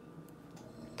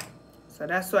 So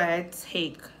that's why I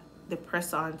take the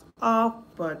press-ons off,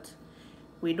 but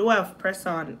we do have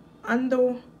press-on on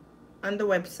the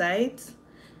website.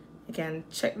 You can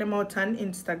check them out on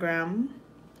Instagram,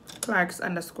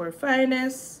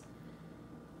 Clarke's_Finest.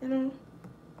 You know,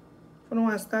 if you don't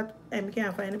want to start, I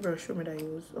can't find the brush that I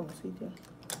use. Oh, see it here.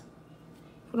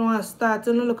 If you don't want to start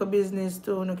a look a business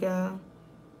too, you can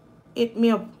hit me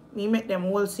up. Me make them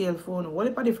wholesale phone. All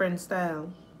a different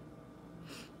style.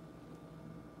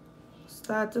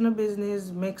 Starting a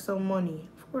business, make some money.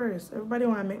 Of course, everybody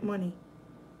want to make money.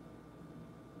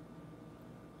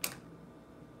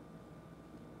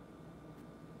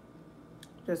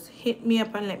 Just hit me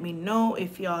up and let me know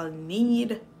if y'all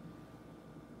need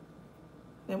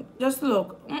them. Just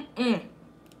look. I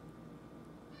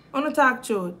wanna talk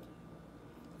truth.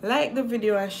 Like the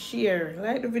video and share.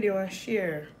 Like the video and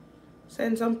share.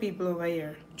 Send some people over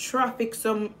here. Traffic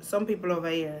some people over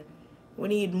here. We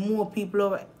need more people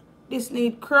over. This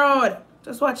need crowd.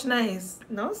 Just watch nice.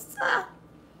 No sir.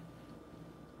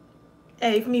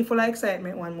 Hey, if me full of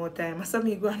excitement one more time. I saw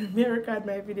me go on America at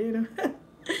my video, you know.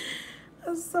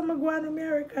 I saw me go on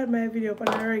America at my video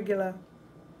on a regular.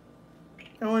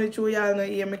 I want to show y'all not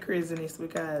hear me craziness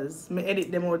because me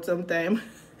edit them out sometime.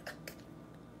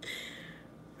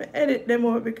 I edit them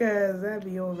out because I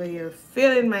be over here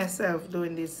feeling myself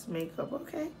doing this makeup,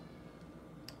 okay?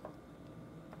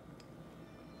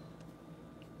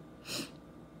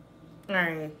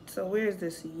 Alright, so where's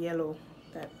this yellow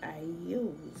that I use?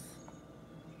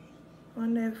 I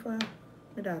wonder if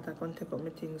my daughter can take up my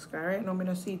things, because right now I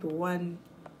don't see it one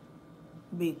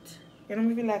bit. You know,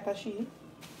 maybe like a she.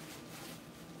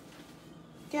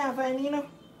 Can't find it, you know.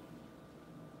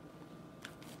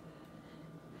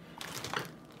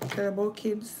 Tell about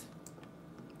kids.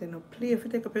 They don't play if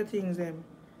you take up your things, them.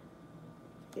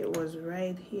 It was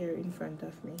right here in front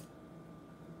of me.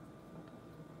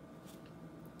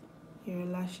 Your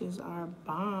lashes are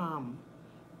bomb.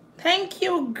 Thank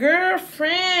you,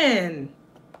 girlfriend.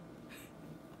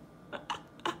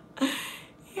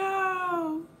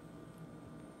 Yo.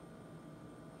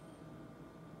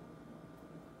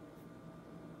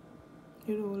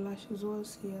 Your lashes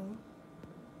was here.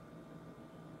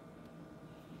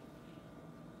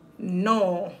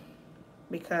 No,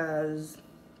 because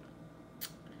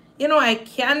you know I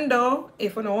can though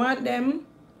if I don't want them,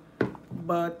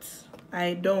 but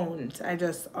I don't. I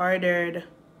just ordered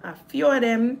a few of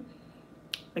them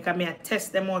because I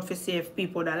test them out to see if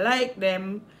people that like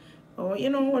them, or you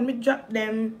know, when we drop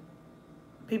them,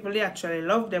 people they actually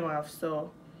love them off.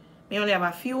 So me only have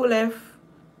a few left.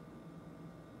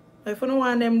 If I don't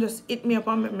want them, just hit me up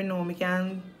and let me know. I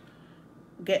can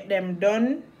get them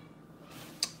done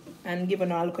and give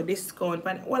them a little discount.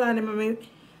 But well, give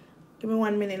me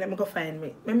 1 minute. Let me go find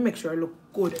me. Let me make sure I look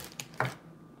good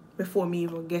before me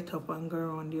even get up and go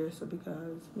around here. So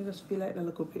because I just feel like the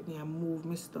little pitney and move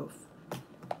my stuff.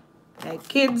 Like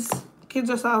kids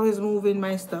just always moving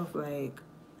my stuff. Like,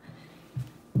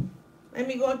 let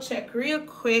me go check real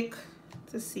quick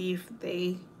to see if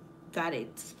they got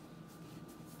it.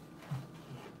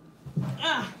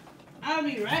 I'll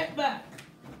be right back.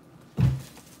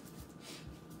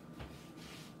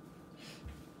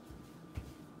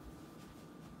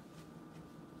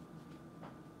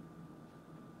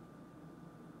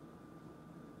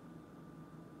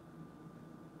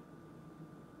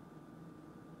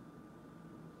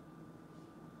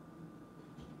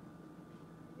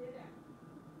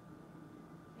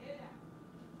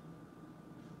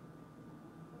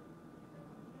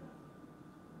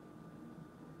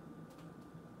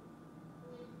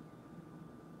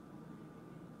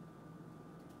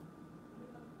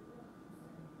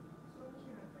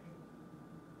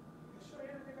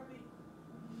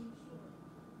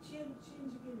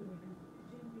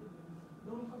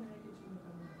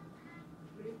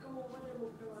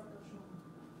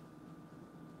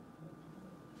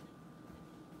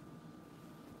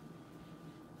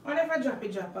 What if I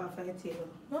drop off on the table?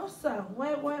 No sir,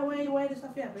 why this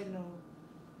stuff happen now?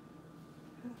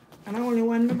 And I only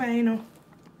want to buy, you know.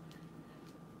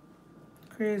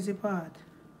 Crazy part.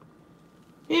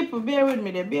 People, bear with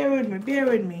me there, bear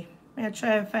with me. I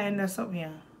try and find something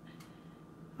here.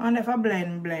 I wonder if I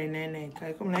blind and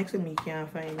I come like so me can't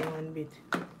find it one bit.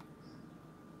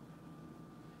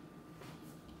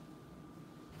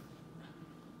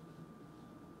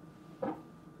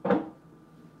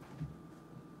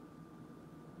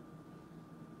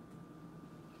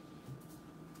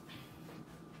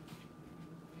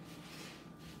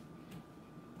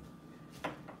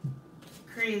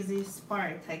 Crazy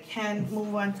part. I can't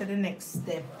move on to the next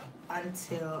step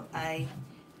until I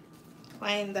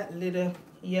find that little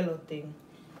yellow thing.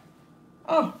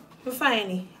 Oh, I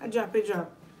find it. I drop it.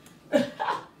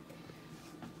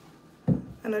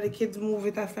 I know the kids move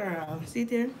it after all. See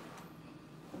there?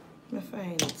 I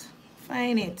find it.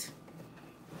 Find it.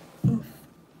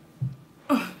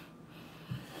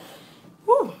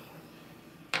 Woo.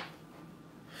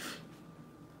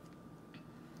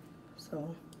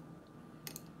 So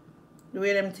the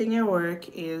way them thing work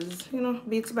is, you know,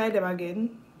 Beats by them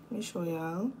again. Let me show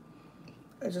y'all.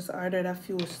 I just ordered a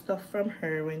few stuff from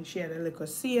her when she had a little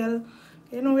sale.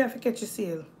 You know, we have to catch a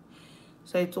sale.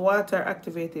 So it's water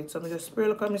activated. So I just spray,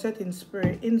 look at my setting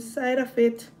spray inside of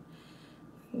it.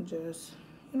 And just,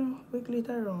 you know, wiggle it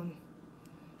around.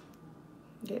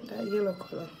 Get that yellow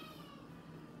color.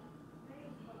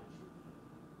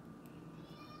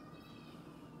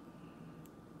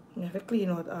 You have to clean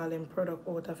out all them product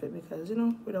out of it because you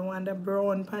know we don't want the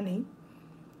brown panny.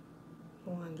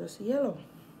 We want just yellow.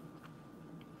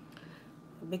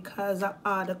 Because of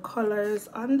all the colors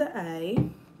on the eye,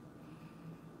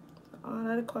 all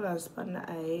of the colors on the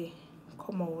eye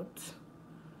come out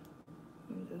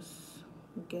and just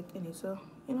get in it. So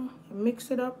you know,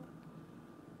 mix it up.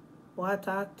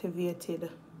 Water activated.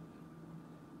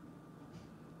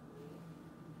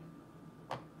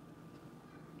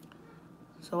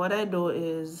 So what I do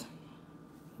is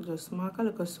just mark a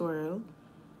little swirl.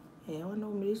 Yeah, I wonder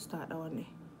when we start that one.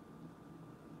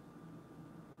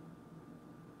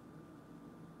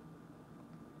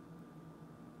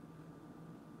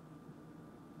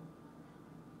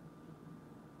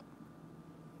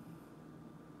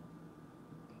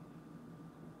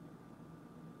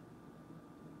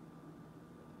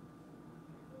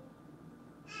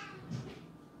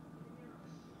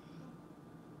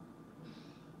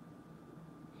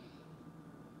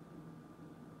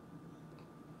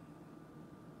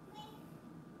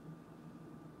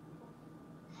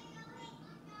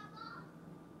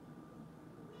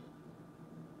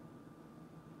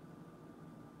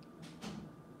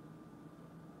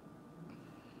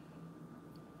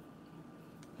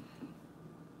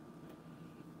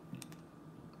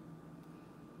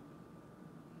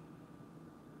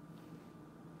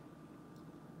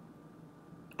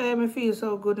 I feel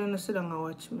so good when I sit down and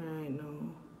watch me right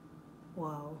now.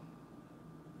 Wow.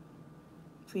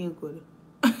 Feel good.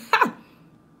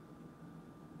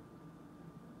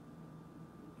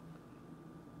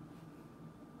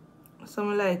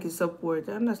 Something like is support,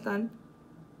 you understand?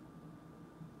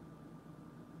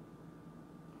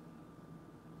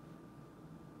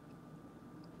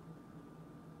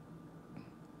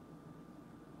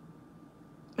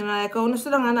 And like I want to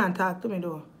sit down and talk to me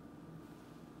though.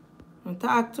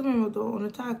 Talk to me though. I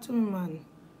want to talk to me, man.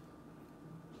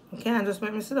 You can't just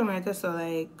make me sit down right there so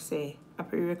like say I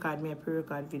pre-record me a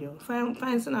pre-record video. Find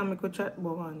something and make a chat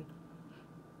about one.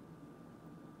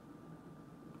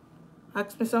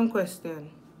 Ask me some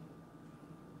question.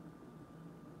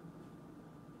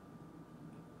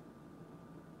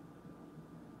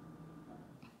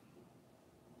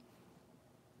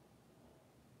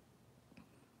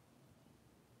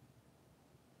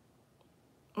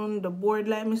 On the board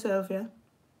like myself, yeah.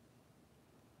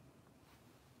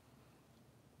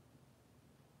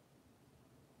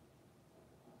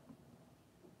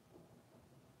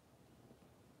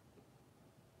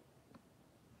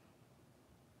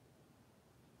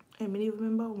 I don't even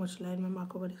remember how much line my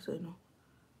mark over this, you know.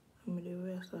 I mean,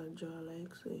 the rest I draw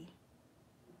like say.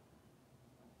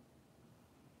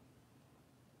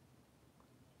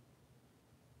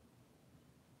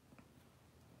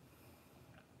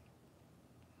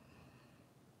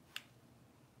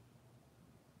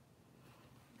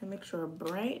 I make sure I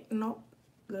brighten up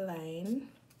the line.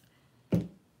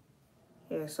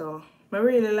 Yeah, so I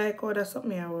really like how that's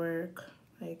something I work.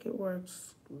 Like it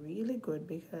works really good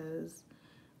because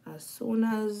as soon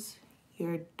as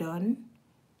you're done,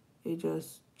 you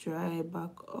just dry back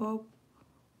up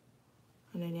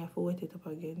and then you have to wet it up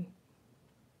again.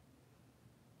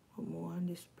 But more on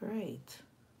this bright.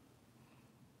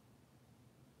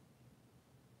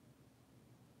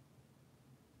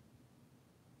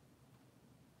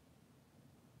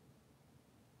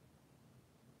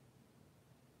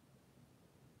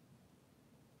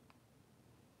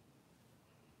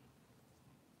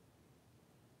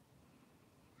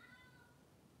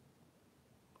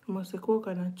 I must say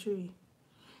coconut tree.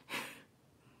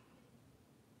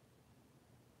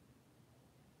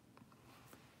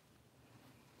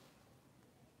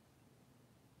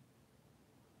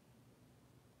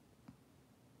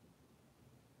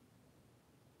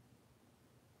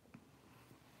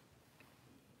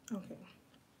 Okay.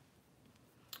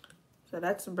 So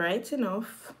that's bright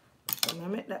enough. I'm gonna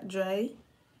make that dry.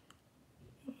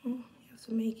 You have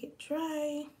to make it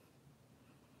dry.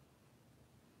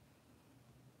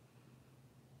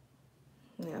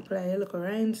 Yeah, apply a little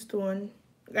rhinestone.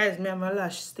 Guys, me have my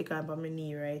lash stick on my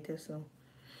knee right here, so.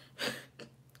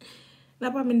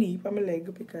 Not on my knee, on my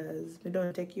leg, because it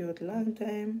don't take you out a long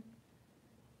time.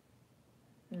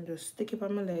 And just stick it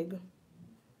on my leg.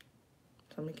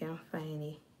 So I can find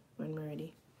it when I'm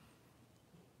ready.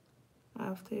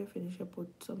 After you finish, you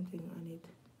put something on it.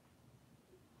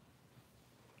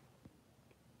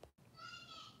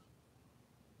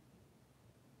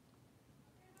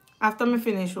 After me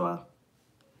finish what?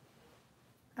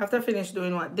 After I finish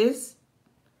doing what? This?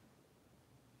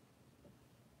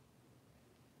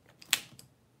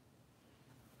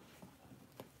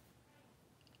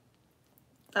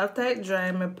 After it dry,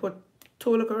 I put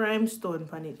 2 little rhinestone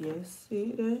on it, yes.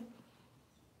 See there?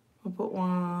 I put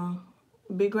one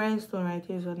big rhinestone right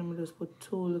here, so I'm just put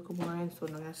 2 little more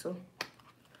rhinestone on it. So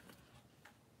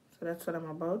that's what I'm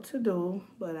about to do,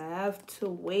 but I have to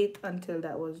wait until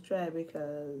that was dry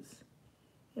because,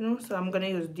 you know, so I'm gonna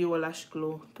use dual lash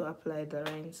glue to apply the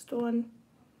rhinestone.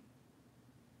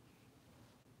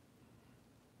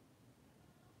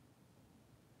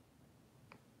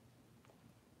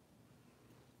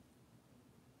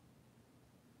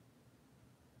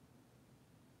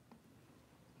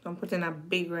 So I'm putting a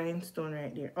big rhinestone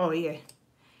right there. Oh yeah.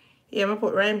 Yeah, I'm gonna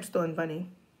put rhinestone on it.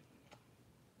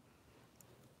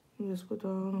 Just put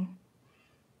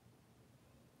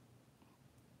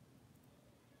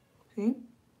see?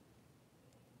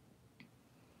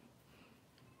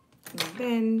 And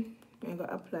then I'm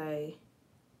gonna apply,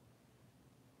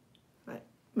 like,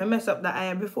 I mess up the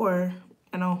eye before,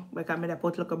 you know, because I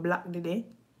put like a black today.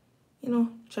 You know,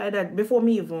 try that before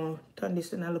me even turn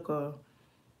this in a look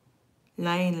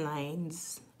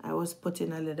lines. I was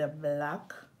putting a little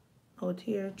black out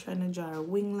here trying to draw a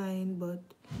wing line, but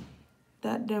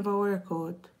that never worked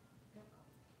out.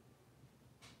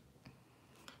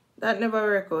 That never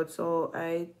worked out, so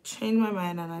I changed my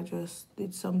mind and I just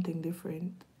did something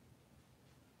different.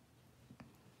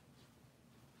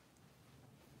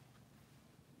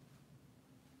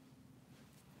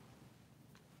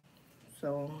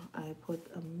 So I put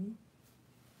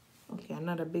okay,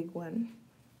 another big one.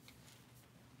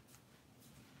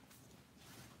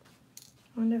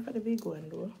 I wonder for the big one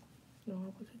though. No,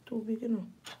 I put it too big, you know.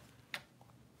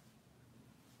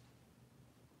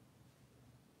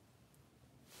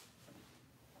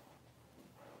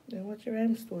 Then what's your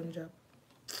rhinestone job?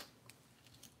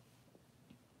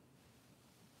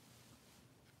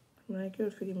 I'm like, you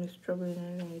give me trouble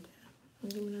in the night.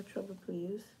 Don't give me no trouble,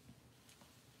 please.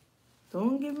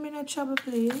 Don't give me no trouble,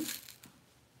 please.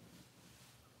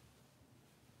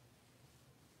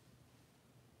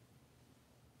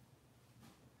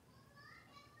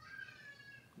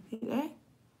 Okay?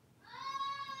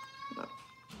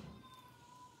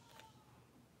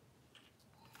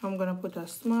 I'm gonna put a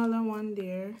smaller one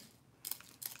there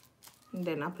and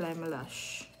then apply my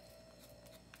lash.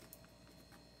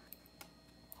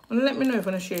 And let me know if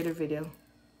you want to share the video.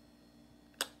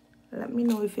 Let me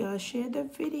know if you want to share the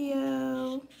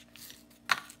video.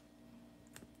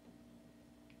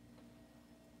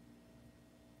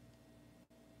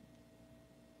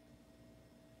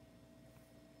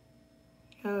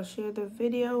 I'll share the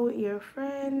video with your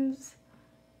friends.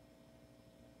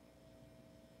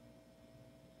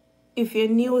 If you're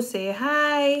new, say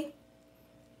hi.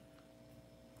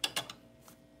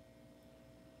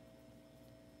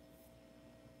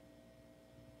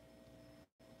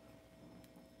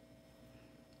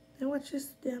 And watch this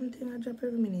damn thing I drop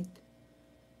every minute.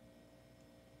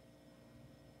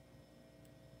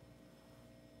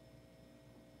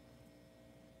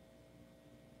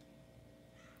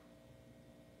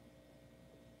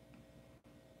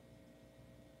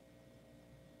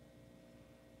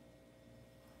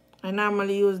 I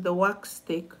normally use the wax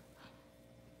stick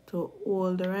to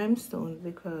hold the rhinestones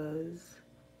because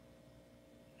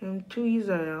them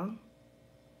tweezers,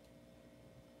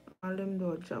 all them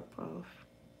don't drop off.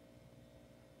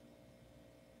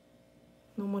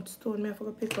 No much stone me I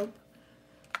forgot pick up.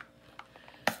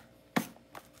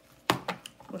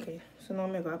 Okay, so now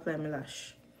I'm gonna apply my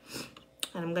lash.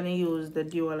 And I'm gonna use the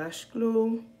dual lash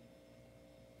glue.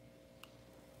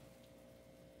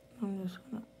 I'm just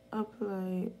gonna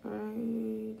apply it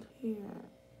right here.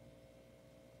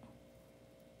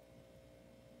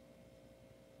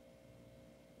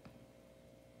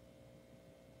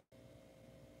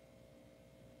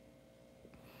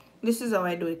 This is how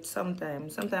I do it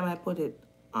sometimes. Sometimes I put it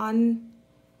on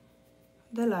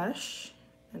the lash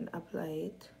and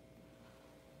apply it.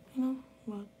 You know,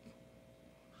 but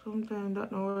sometimes that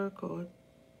don't work out.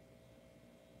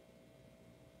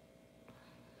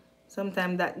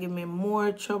 Sometimes that give me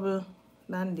more trouble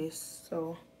than this.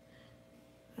 So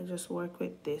I just work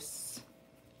with this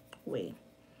way.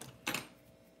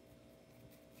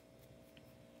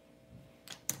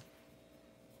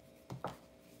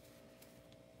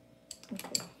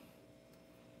 Okay.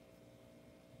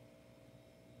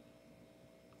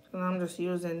 So I'm just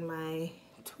using my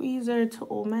tweezer to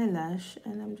hold my lash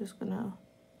and I'm just gonna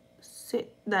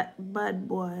sit that bad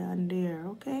boy on there,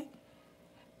 okay?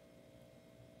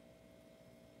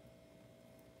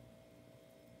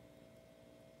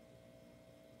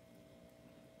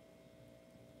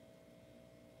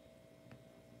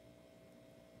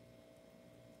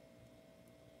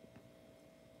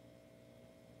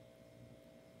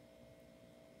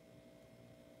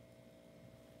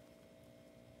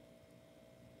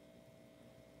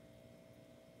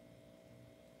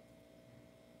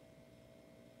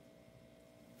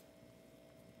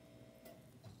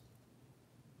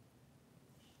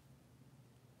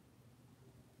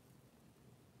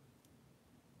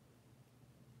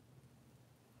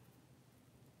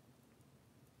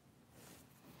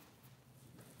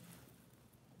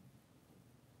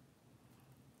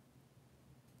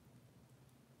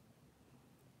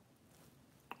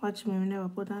 Watch me, I never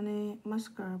put any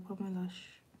mascara on my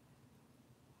lash.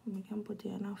 We can put it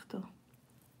in after.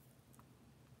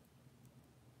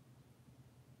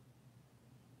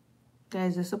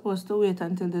 Guys, you're supposed to wait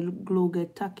until the glue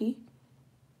get tacky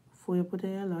before you put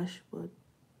in your lash, but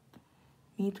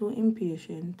me too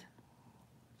impatient.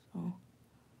 So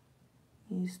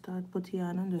you start putting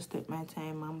on and just take my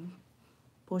time and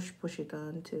push it on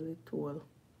until it all.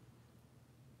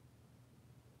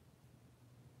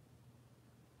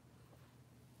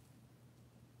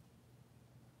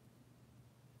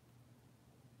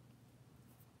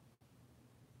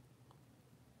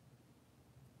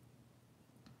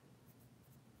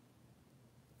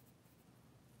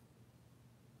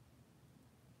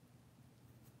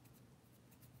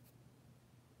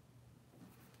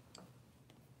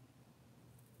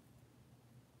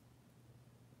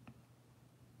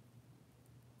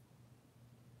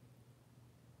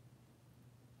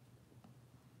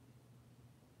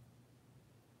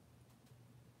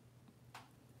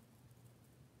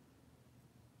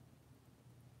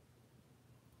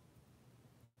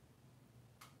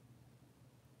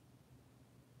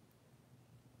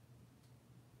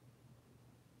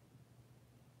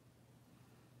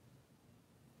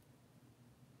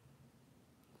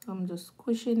 I'm just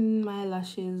squishing my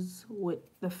lashes with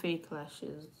the fake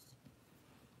lashes.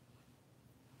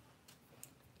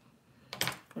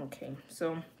 Okay,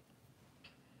 so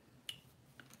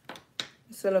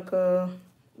look,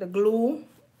 the glue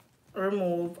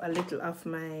remove a little of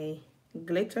my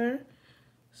glitter.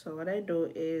 So what I do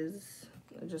is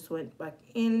I just went back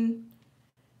in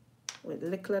with a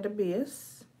little at the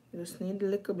base. You just need a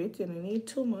little bit, you don't need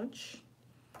too much,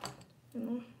 you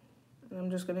know. And I'm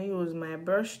just gonna use my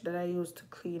brush that I use to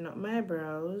clean up my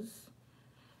brows.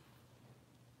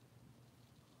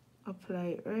 Apply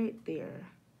it right there.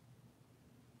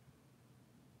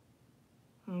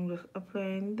 I'm just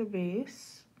applying the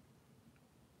base.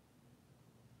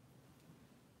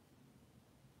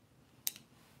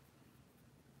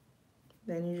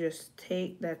 Then you just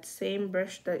take that same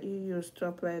brush that you used to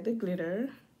apply the glitter.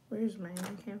 Where's mine?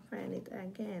 I can't find it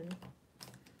again.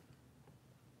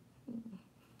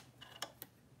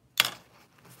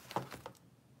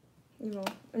 You know,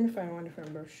 let me find one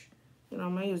different brush. You know,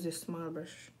 I'm gonna use this small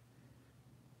brush.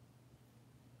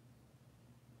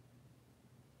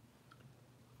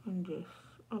 And just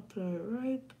apply it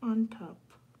right on top.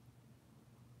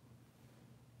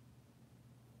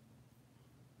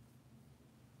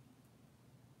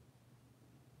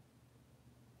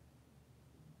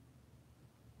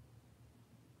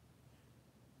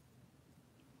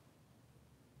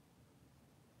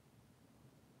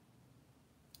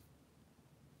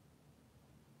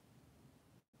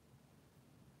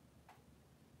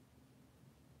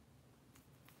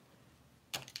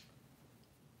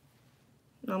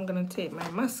 Now I'm gonna take my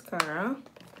mascara,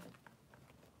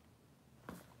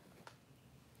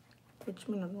 which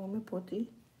me not know me put it.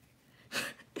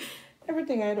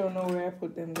 Everything I don't know where I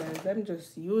put them, guys. I'm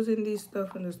just using these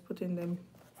stuff and just putting them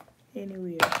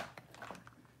anywhere.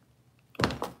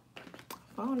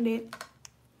 Found it.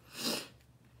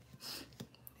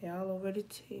 They're all over the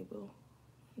table.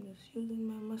 I'm just using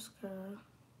my mascara.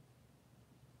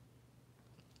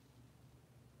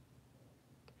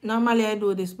 Normally I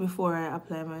do this before I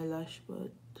apply my lash,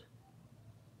 but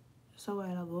just a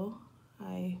while ago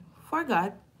I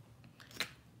forgot.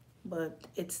 But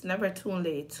it's never too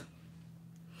late.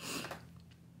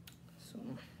 So,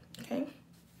 okay.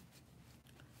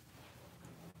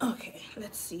 Okay,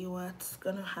 let's see what's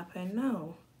gonna happen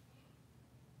now.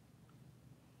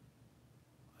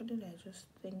 What did I just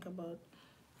think about?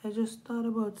 I just thought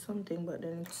about something, but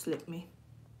then it slipped me.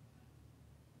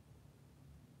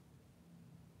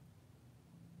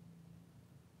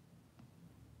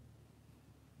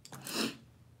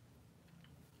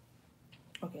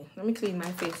 Okay, let me clean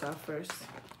my face off first.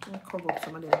 Let me cover up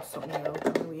some of them something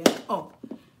else. Oh,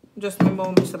 just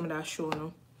remember me some of that show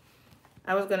now.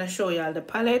 I was gonna show y'all the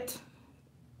palette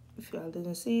if y'all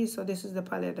didn't see. So this is the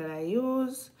palette that I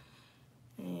use,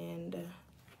 and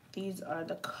these are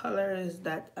the colors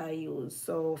that I use.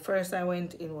 So first I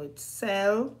went in with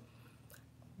Cell,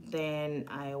 then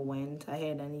I went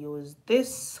ahead and used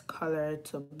this color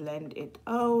to blend it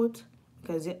out,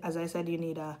 because as I said, you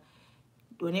need a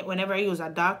whenever you use a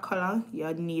dark color,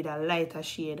 you need a lighter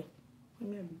shade.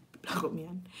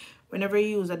 Whenever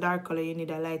you use a dark color, you need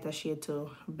a lighter shade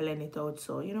to blend it out,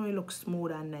 so you know it looks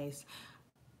smooth and nice.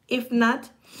 If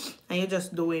not, and you're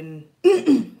just doing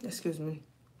excuse me,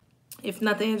 if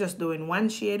not, and you're just doing one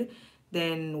shade,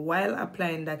 then while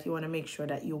applying that, you want to make sure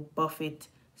that you buff it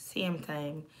same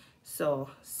time. So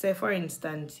say for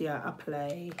instance, you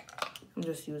apply I'm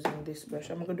just using this brush.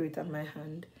 I'm gonna do it on my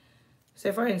hand.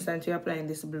 Say for instance, you're applying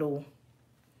this blue.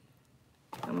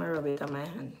 I'm gonna rub it on my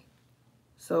hand.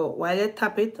 So while you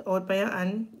tap it out by your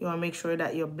hand, you want to make sure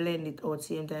that you blend it out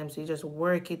same time. So you just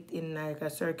work it in like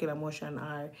a circular motion,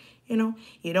 or, you know,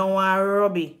 you don't want to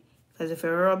rub it. Because if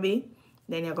you rub it,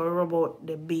 then you're going to rub out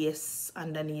the base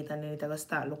underneath, and then it's going to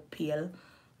start look pale.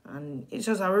 And it's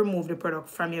just to remove the product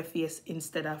from your face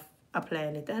instead of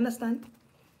applying it. Understand?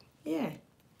 Yeah.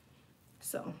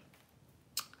 So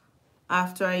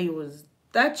after I used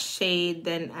that shade,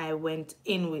 then I went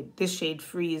in with this shade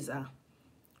Freezer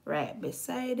right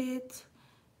beside it.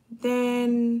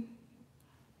 Then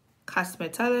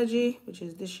Cosmetology, which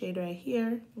is this shade right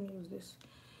here. Let me use this.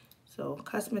 So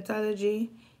Cosmetology,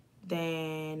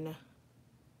 then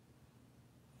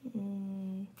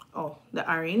oh, the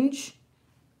orange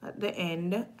at the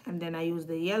end, and then I use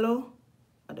the yellow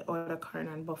at the other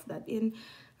corner and buff that in,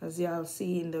 as y'all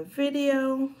see in the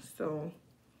video. So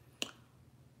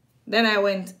then I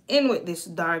went in with this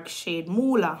dark shade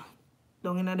Moolah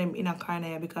down in them inner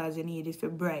corner because you need it for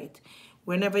bright.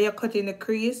 Whenever you're cutting the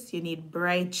crease, you need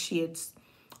bright shades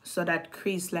so that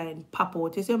crease line pop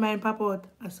out. Is your mind pop out?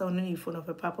 I sound need fun of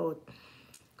a pop out.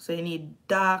 So you need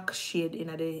dark shade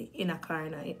in the inner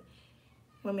corner.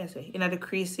 What may I say? In the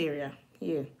crease area.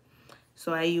 Yeah.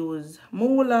 So I use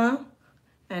Moolah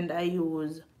and I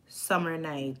use Summer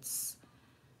Nights.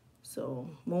 So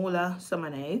Moolah,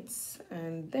 Summer Nights.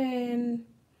 And then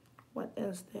what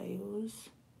else did I use?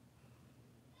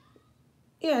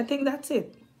 Yeah, I think that's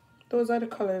it. Those are the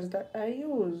colors that I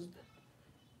used.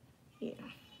 Yeah.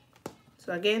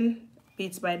 So again,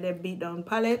 Beats by Deb Beat Down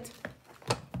palette.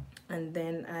 And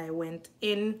then I went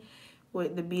in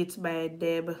with the Beats by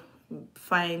Deb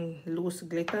Fine Loose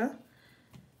Glitter.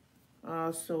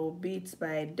 Also Beats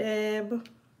by Deb.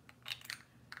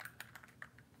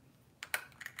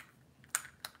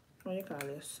 What do you call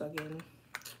this again?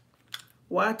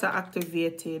 Water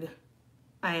Activated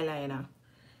Eyeliner.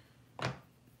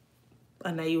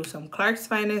 And I use some Clark's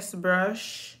Finest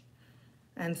brush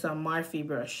and some Morphe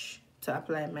brush to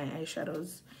apply my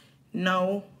eyeshadows.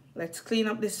 Now, let's clean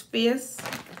up this face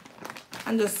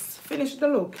and just finish the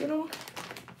look, you know?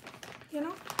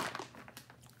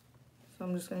 So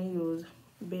I'm just going to use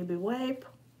baby wipe.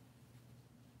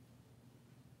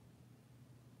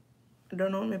 I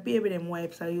don't know, my baby them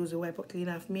wipes. I use a wipe to clean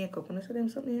off makeup. And I see them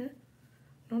something here?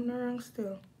 Nothing wrong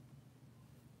still.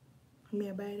 I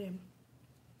may buy them.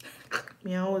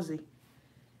 Me and Ozzy.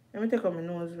 Let me take out my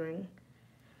nose ring.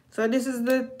 So this is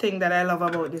the thing that I love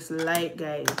about this light,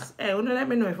 guys. Hey, don't let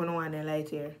me know if you don't want the light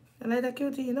here. The light are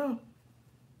cute, you know.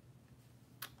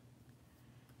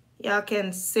 Y'all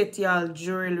can sit y'all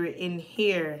jewelry in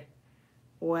here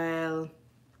while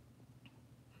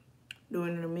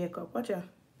doing the makeup. Watch ya.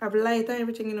 Have light and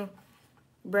everything, you know.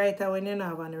 Brighter when you don't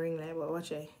have on the ring light, but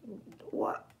watch ya.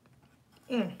 What?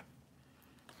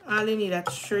 All you need a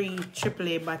 3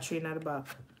 AAA battery in the back.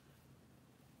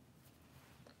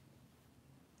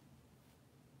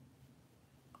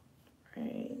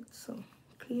 Right, so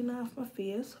clean off my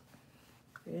face.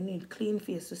 You need clean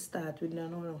face to start with,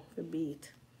 no, for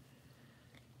beat.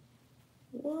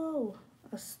 Whoa,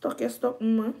 I stuck your stuff,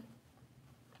 man.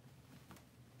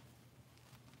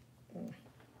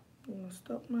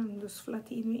 Stop, man, just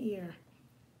flat in my ear.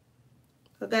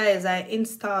 So guys, I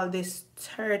installed this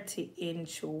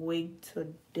 30-inch wig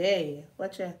today.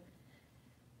 Watch it.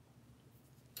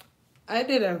 I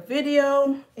did a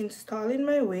video installing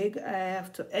my wig. I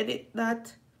have to edit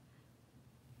that.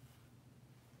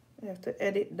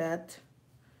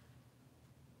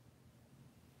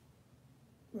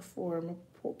 Before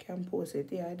I can post it.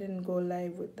 Yeah, I didn't go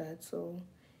live with that, so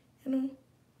you know.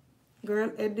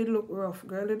 Girl, it did look rough.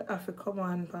 Girl, it have to come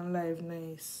on live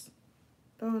nice.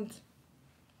 Don't.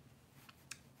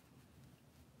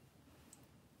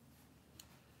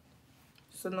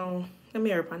 So now, let me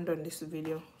hurry and done this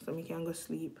video so I can go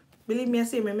sleep. Believe me, I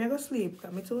say me go sleep because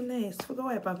I'm too nice. I go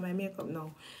wipe off my makeup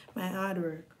now. My hard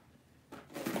work.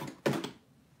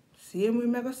 See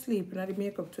me go sleep and I do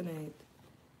makeup tonight.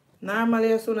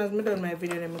 Normally, as soon as I done my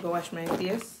video, then I go wash my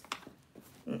face.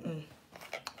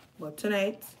 But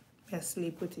tonight, I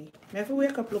sleep with it. I have to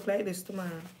wake up look like this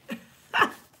tomorrow.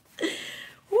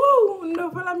 Woo! No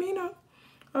follow me now.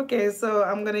 Okay, so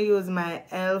I'm gonna use my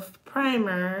e.l.f.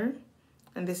 primer.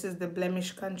 And this is the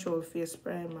Blemish Control Face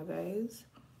Primer, guys.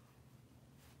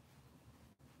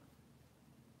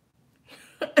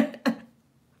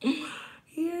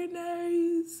 You're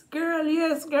nice. Girl,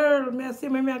 yes, girl. Me I see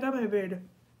me I got my bed.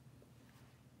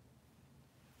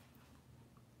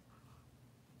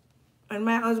 And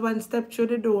my husband stepped through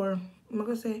the door. I'm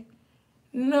gonna say,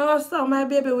 No, so my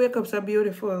baby wake ups are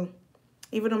beautiful.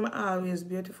 Even though I'm always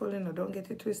beautiful, you know, don't get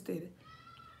it twisted.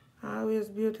 Always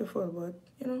beautiful, but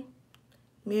you know,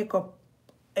 makeup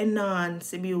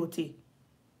enhance the beauty.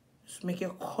 Just make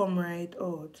you come right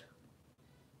out.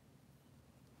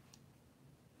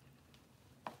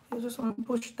 You just want to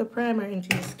push the primer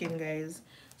into your skin, guys.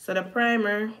 So the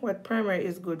primer, what primer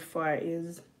is good for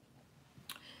is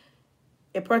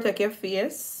it protect your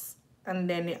face and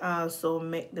then it also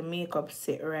make the makeup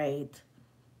sit right.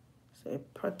 So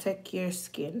it protect your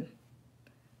skin.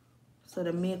 So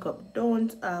the makeup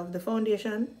don't have the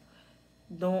foundation,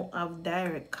 don't have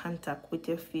direct contact with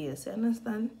your face. You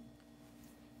understand?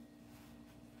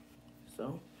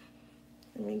 So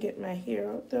let me get my hair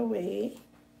out the way.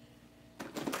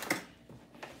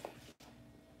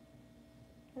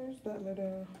 Where's that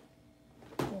little?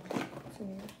 Okay, it's in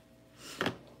here.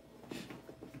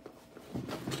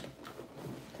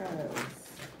 Cause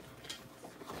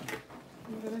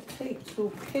I'm gonna take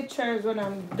 2 pictures when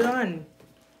I'm done.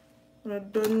 When I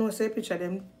don't know say picture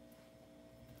them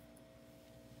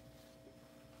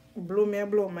blow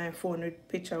my phone with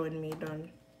picture when me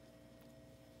done.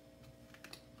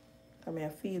 I mean I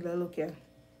feel the look here.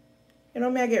 You know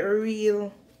me I get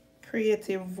real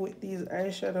creative with these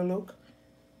eyeshadow look.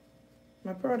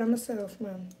 I'm proud of myself,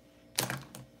 man.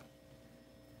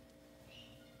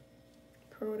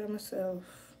 Proud of myself.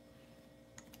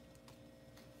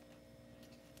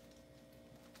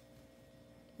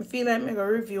 I feel like I go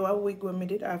review a wig when I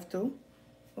did have to.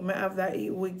 When I have that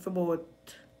wig for about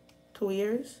 2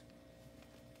 years.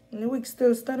 And the wig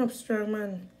still stand up strong,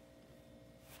 man.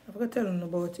 I forgot to tell them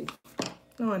about it.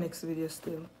 No next video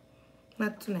still.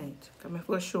 Not tonight. Because I'm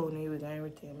first showing you wig and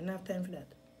everything. I don't have time for that.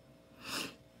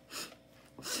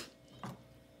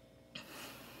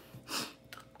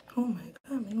 Oh my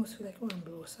god, my nose feel like one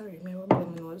blow. Sorry, my one blow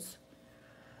my nose.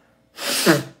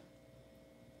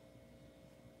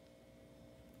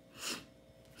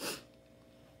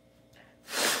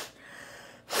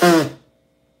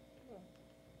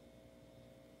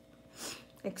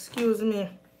 Excuse me.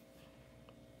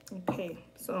 Okay,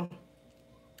 so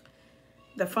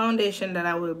the foundation that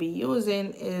I will be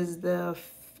using is the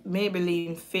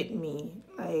Maybelline Fit Me.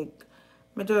 Like,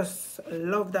 I just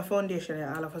love the foundation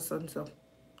here all of a sudden. So,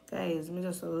 guys, I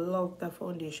just love the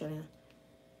foundation here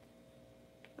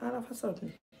all of a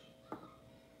sudden.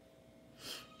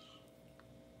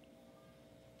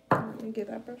 Let me get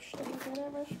that brush. Let me get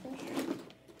that brush.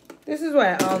 This is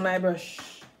why all my brush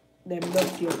them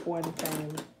dirty up one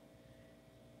time.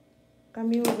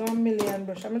 Can use 1,000,000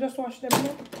 brush. I'm just wash them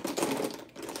now.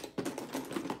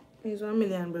 Use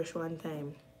 1,000,000 brush one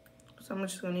time. So I'm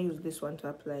just gonna use this one to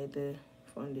apply the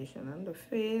foundation on the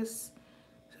face.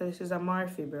 So this is a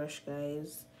Morphe brush,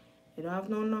 guys. You don't have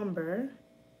no number,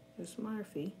 just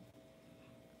Morphe.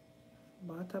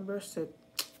 Bought a brush set.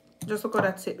 Just look how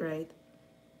that's it, right?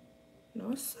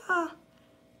 No, sir.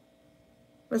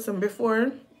 Listen,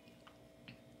 before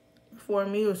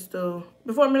me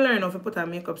learn how to put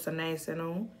on makeup so nice, you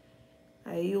know,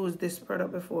 I used this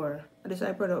product before. This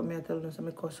eye product me I tell you so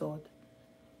me cuss out.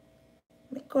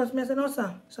 Because me say no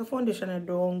sir, so foundation I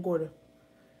don't good.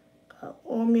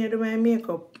 Oh me do my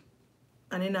makeup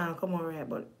and it now come out right,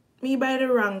 but me buy the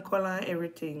wrong color and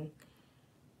everything.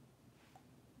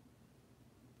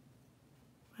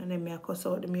 And then me I cuss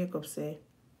out the makeup say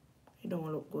it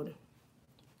don't look good.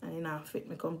 And it now fit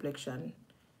my complexion.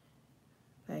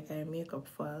 Like I makeup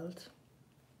fault.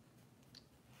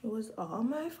 It was all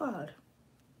my fault.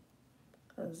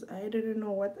 Because I didn't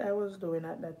know what I was doing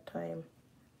at that time.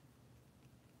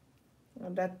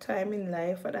 At that time in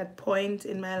life, at that point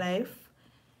in my life,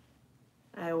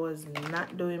 I was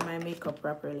not doing my makeup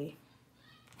properly.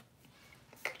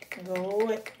 I go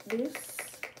wet this.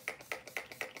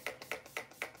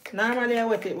 Normally I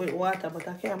wet it with water, but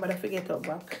I can't bother forget it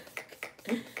back.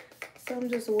 So I'm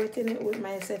just wetting it with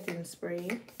my setting spray.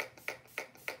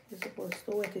 You're supposed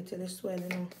to wet it till it's swell, you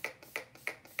know.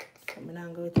 I'm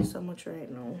not going to wet it so much right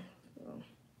now. So.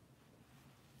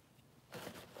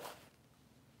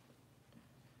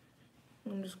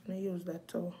 I'm just going to use that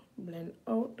to blend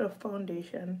out the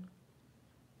foundation.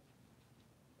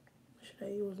 Should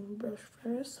I use my brush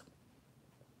first?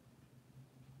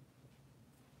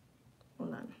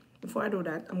 Hold on. Before I do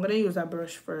that, I'm going to use a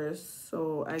brush first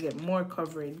so I get more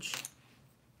coverage.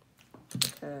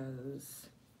 Because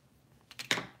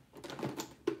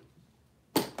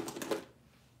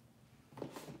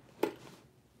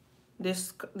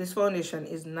this foundation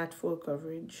is not full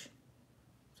coverage.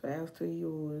 So I have to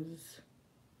use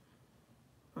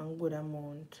a good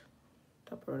amount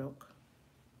of product.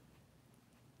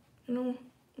 You know,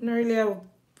 I don't really have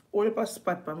all up a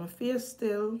spot on my face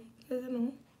still, you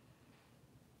know.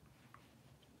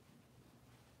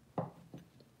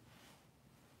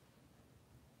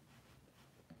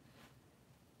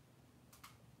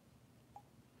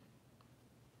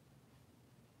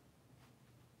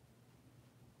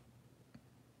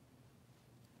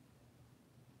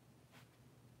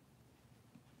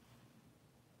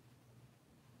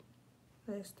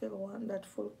 I still want that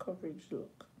full coverage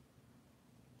look.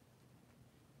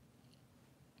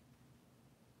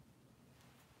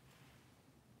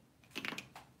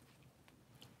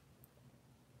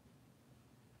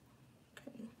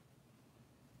 Okay.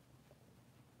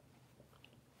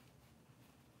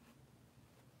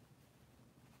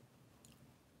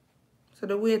 So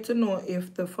the way to know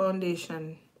if the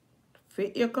foundation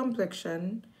fit your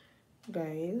complexion,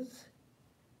 guys,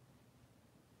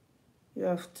 you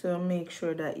have to make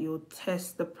sure that you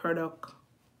test the product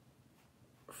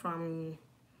from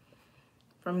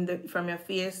your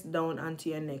face down onto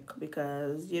your neck,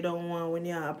 because you don't want, when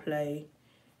you apply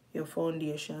your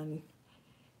foundation,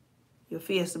 your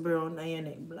face brown and your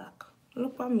neck black.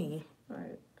 Look at me.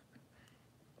 Alright.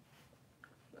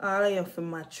 All you have to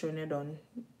match when you're done.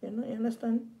 You know, you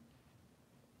understand?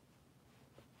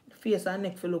 Face and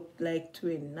neck will look like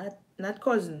twin, not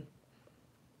cousin.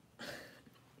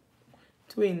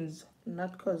 Twins,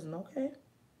 not cousin, okay?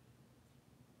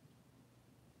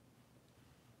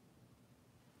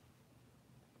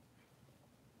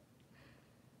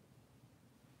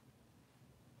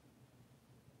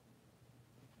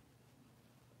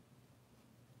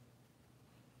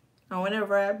 And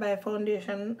whenever I buy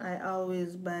foundation, I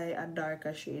always buy a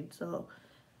darker shade. So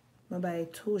I buy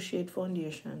 2 shade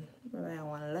foundation. I buy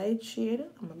one light shade,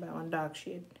 and I buy one dark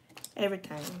shade every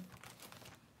time.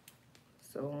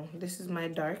 So this is my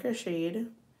darker shade.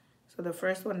 So the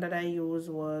first one that I used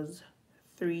was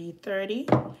 330.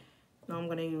 Now I'm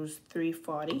gonna use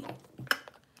 340.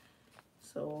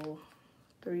 So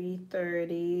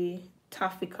 330,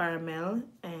 toffee caramel,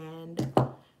 and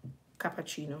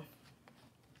cappuccino.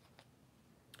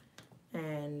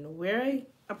 And where I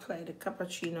apply the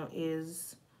cappuccino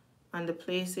is on the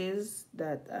places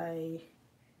that I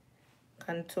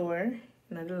contour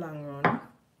in the long run.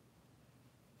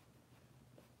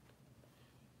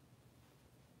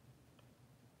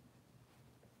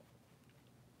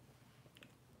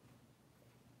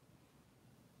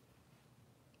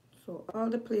 So all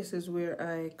the places where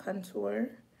I contour,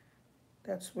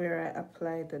 that's where I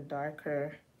apply the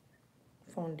darker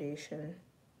foundation.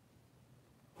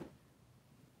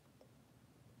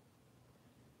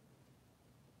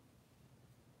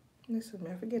 Listen,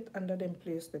 I forget under them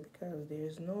places because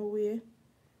there's no way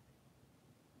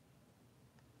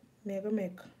I'm gonna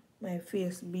make my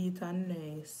face beat and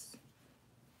nice.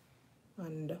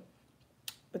 And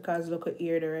because look at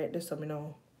here, the right this, so me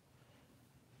now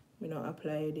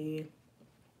apply the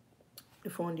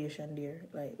foundation there.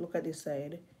 Like, look at this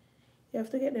side. You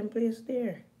have to get them placed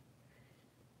there.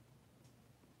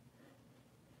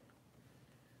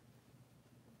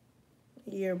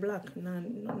 Ear black,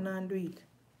 non do it.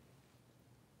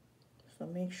 So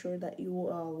make sure that you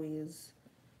always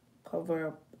cover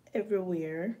up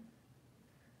everywhere.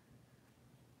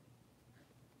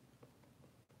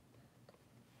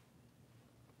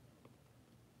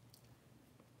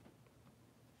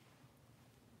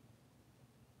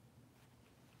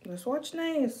 Just watch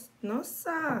nice. No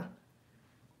sir.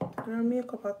 Your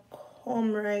makeup will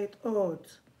come right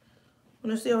out.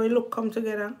 When you see how it look come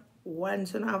together,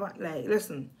 once you have like,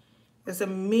 listen, it's a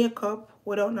makeup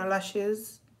without no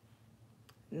lashes,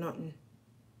 nothing.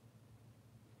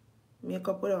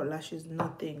 Makeup without lashes,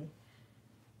 nothing.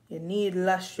 You need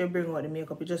lash to bring out the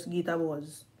makeup. You just get a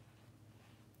buzz.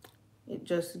 It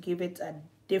just give it a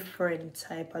different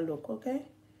type of look, okay?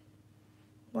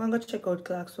 Go and go check out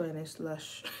Clark's Finest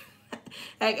Lash.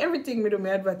 Like everything me do, me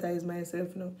advertise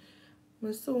myself now.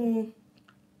 I soon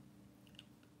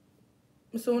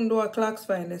do a Clark's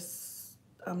Finest.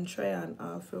 I'm trying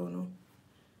off, you know.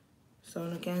 So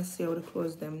you can see how the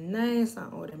clothes them nice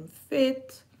and how them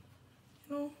fit.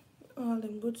 You know, all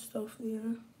them good stuff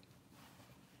there.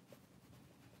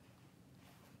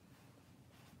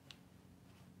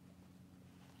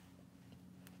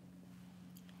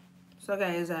 So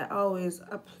guys, I always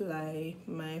apply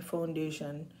my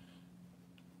foundation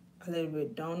a little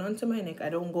bit down onto my neck. I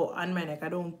don't go on my neck. I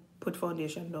don't put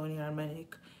foundation down here on my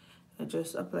neck. I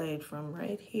just apply it from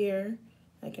right here,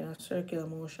 like in a circular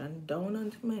motion, down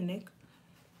onto my neck.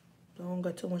 Don't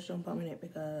get too much jump on my neck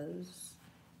because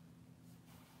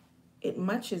it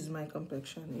matches my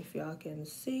complexion, if y'all can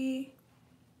see.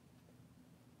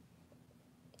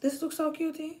 This looks so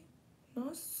cutie. No,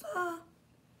 sir.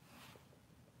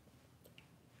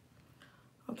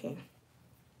 Okay.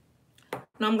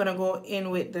 Now I'm gonna go in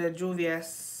with the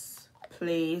Juvia's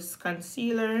Place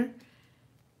concealer,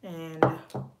 and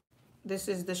this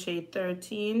is the shade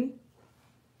 13.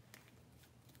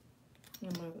 I'm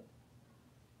gonna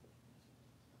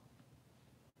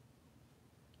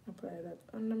apply that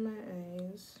under my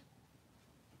eyes.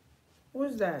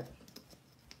 Who's that?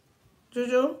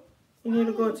 Jojo, you need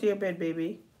to go to your bed,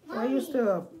 baby. Mommy, why are you still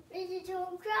up? Is it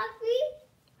on CutCrease?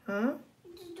 Huh?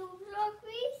 Is it on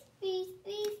CutCrease? Please,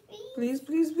 please, please. Please,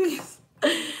 please, please.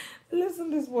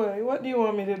 Listen, this boy. What do you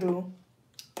want me to do?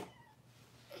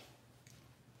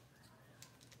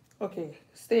 Okay,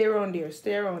 stay around there.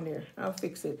 Stay around there. I'll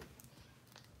fix it.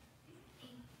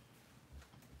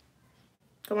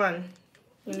 Come on.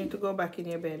 You need to go back in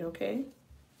your bed, okay?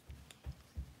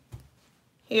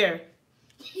 Here.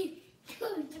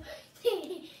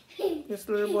 This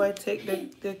little boy take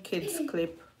the kid's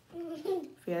clip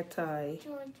for your tie.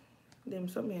 Them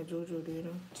something here, Jojo, do you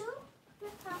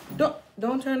know?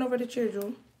 Don't turn over the chair,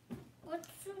 Joe.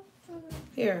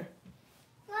 Here.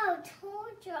 No,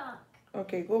 don't talk.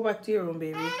 Okay, go back to your room,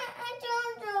 baby. I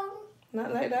don't know.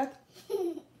 Not like that.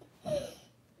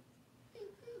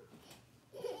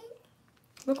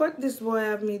 Look what this boy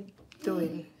have me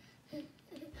doing.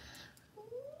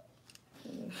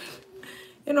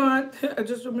 You know what? I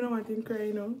just don't want him cry,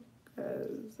 you know.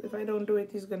 Because if I don't do it,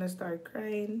 he's going to start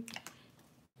crying.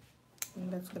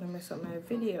 And that's going to mess up my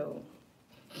video.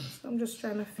 So I'm just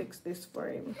trying to fix this for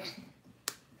him.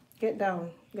 Get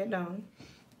down. Get down.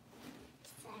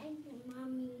 Thank you,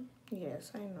 Mommy.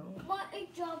 Yes, I know. Want a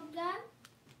job done?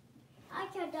 I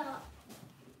can do.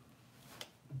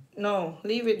 No,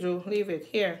 leave it, Drew. Leave it.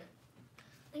 Here.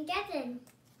 I'm getting.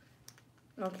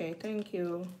 Okay, thank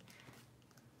you.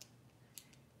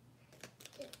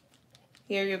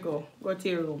 Here you go. Go to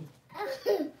your room.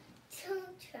 Don't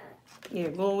truck. Yeah,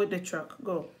 go with the truck.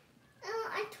 Go.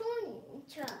 I told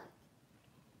truck.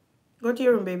 Go to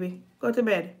your room, baby. Go to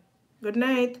bed. Good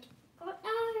night. Good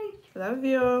night. Love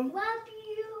you. Love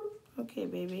you. Okay,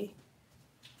 baby.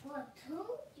 What told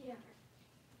you?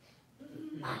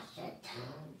 Master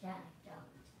told you.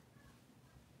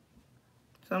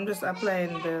 So I'm just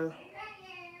applying the...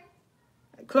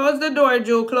 Close the door,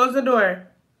 Joe. Close the door.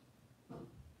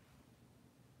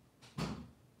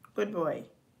 Good boy.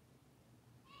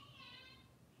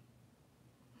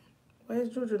 Why is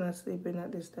Jojo not sleeping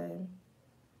at this time?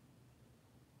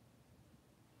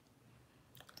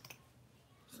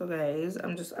 So guys,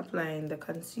 I'm just applying the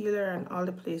concealer on all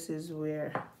the places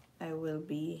where I will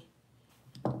be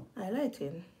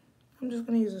highlighting. I'm just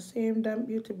going to use the same damp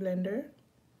beauty blender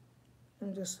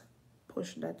and just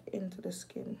push that into the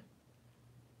skin.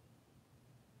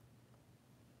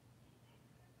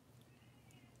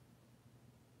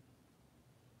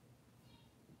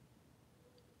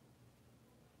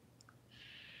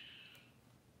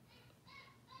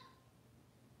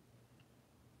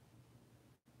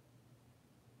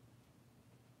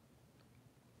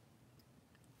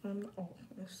 Oh,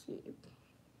 let's see.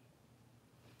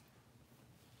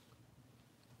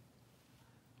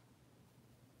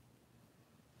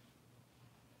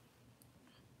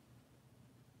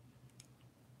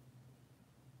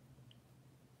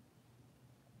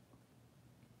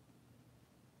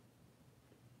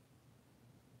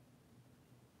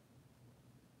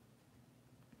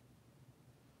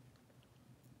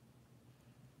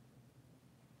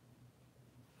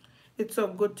 It's so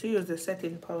good to use the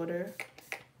setting powder,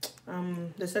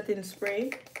 the setting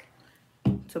spray,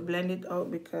 to blend it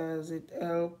out, because it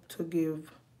helps to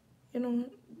give, you know,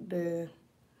 the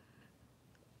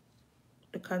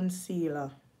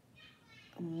concealer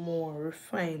a more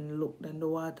refined look than the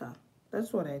water.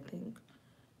 That's what I think.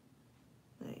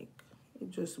 Like,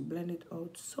 it just blend it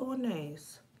out so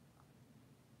nice.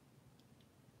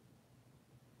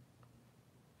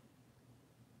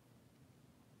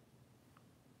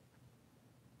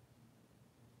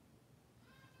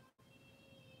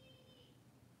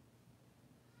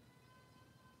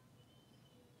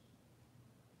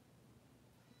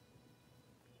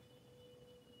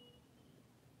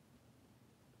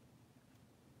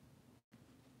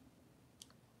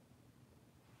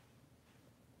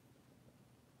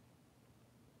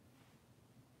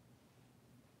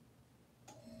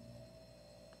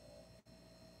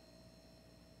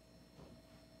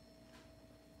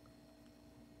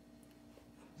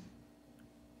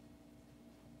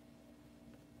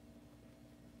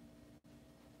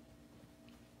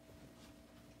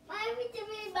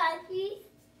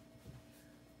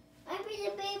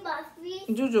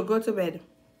 Juju, go to bed.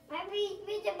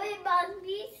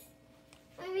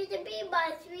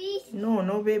 No,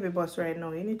 no baby bus right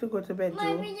now. You need to go to bed,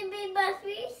 Joe.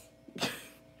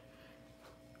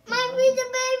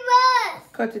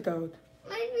 cut it out.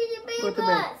 My pretty baby Go to bed.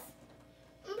 boss.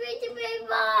 My pretty baby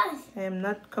boss. I am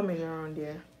not coming around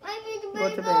here. My pretty Go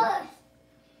baby to bed. boss.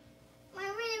 My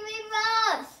pretty baby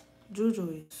boss.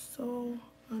 Juju is so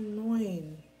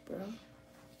annoying, bro.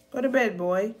 Go to bed,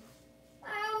 boy.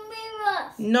 I'm baby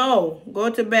boss. No,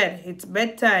 go to bed. It's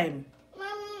bedtime.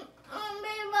 I'm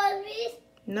baby boss, please.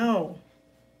 No.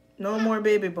 No more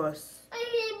baby boss. My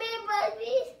pretty baby boss,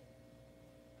 please.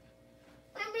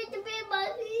 My pretty baby boss,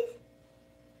 please.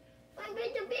 My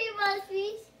pretty baby boss,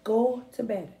 please. Go to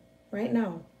bed right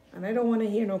now. And I don't want to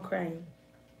hear no crying.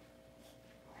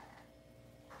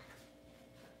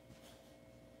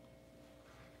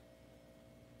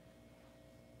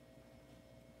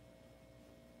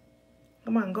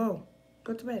 Come on, go.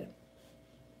 Go to bed.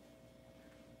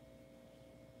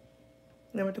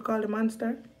 You want me to call the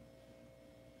monster?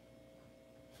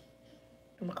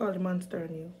 I'm gonna call the monster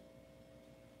on you.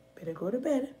 Better go to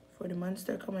bed before the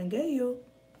monster come and get you.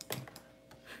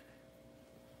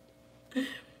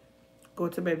 Go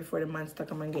to bed before the monster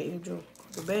come and get you, Joe.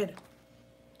 Go to bed.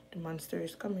 The monster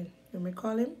is coming. You want me to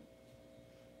call him?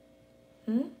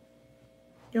 You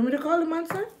want me to call the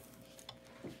monster?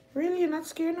 Really? You're not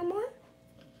scared no more?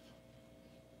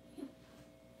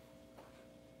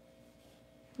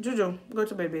 Jojo, go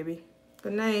to bed, baby.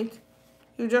 Good night.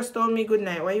 You just told me good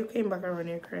night. Why you came back around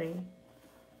here crying?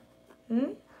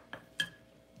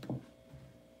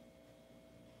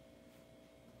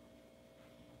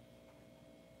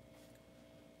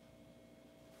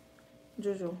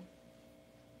 Jojo,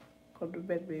 go to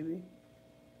bed, baby.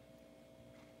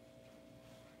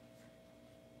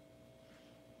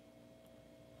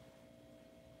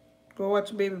 Go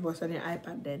watch Baby Boss on your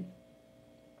iPad then.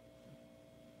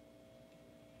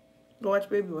 Go watch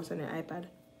Baby Boss on your iPad.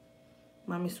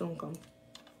 Mommy soon come.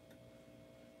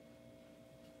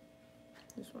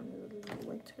 This one is a little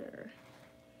wetter.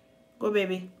 Go,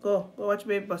 baby. Go. Go watch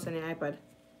Baby Boss on your iPad.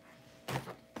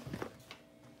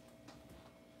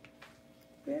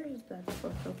 Where is that?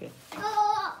 Oh, okay.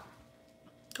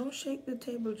 Don't shake the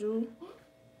table, Jewel.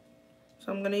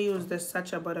 So I'm gonna use this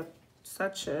Sacha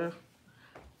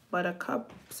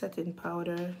Buttercup setting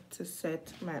powder to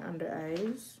set my under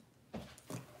eyes.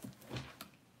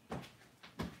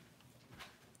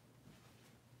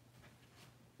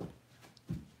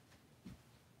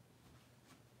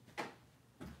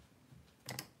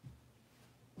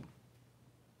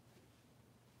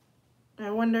 I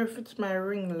wonder if it's my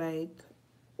ring light,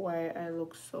 why I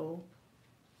look so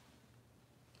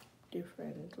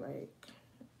different, like,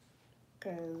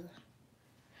 cause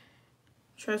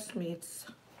trust me, it's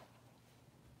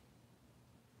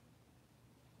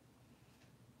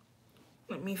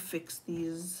let me fix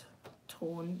these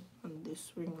tone on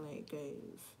this ring light,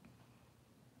 guys.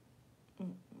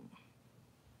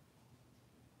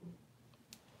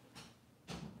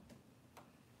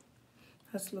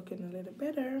 That's looking a little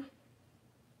better.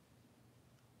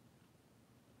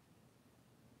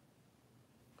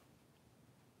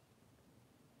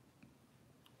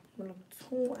 Look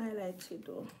too highlighted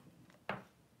though.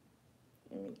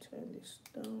 Let me turn this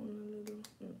down a little.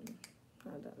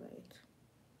 Not that light.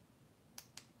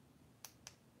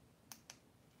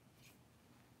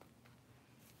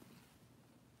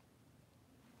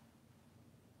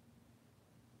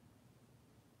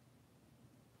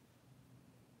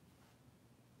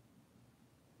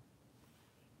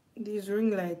 These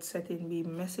ring light setting be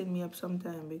messing me up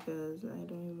sometime because I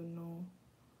don't even know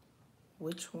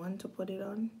which one to put it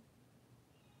on.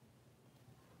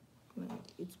 Like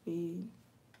it's be,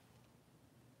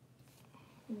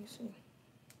 let me see.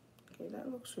 Okay, that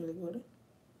looks really good.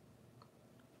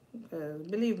 Because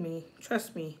believe me,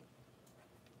 trust me,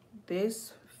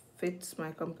 this fits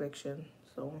my complexion.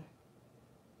 So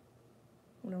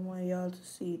I don't want y'all to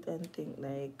see it and think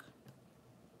like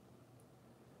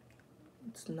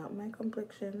it's not my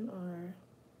complexion or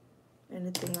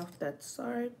anything of that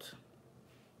sort.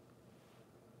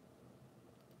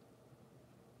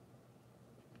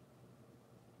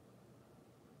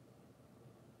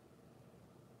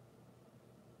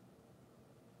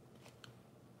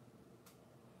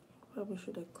 Probably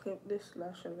should have clipped this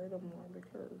lash a little more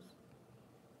because it's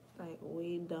like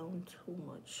way down too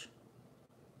much.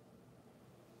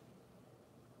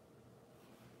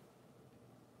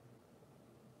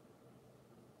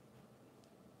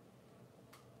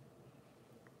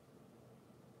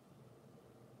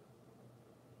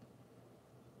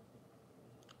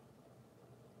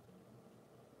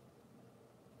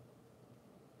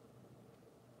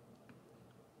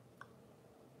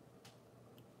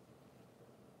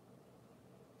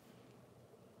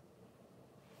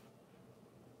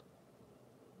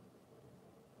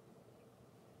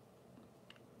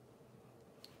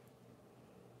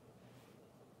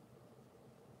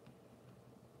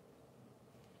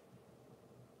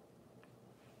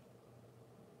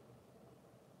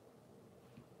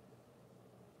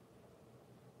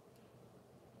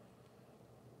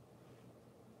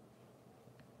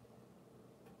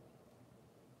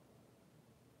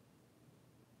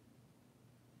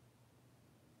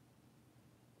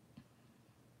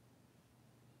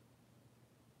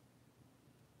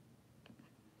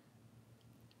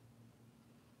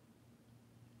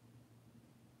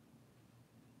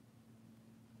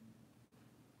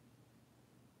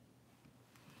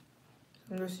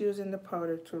 I'm just using the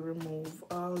powder to remove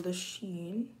all the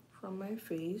sheen from my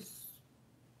face.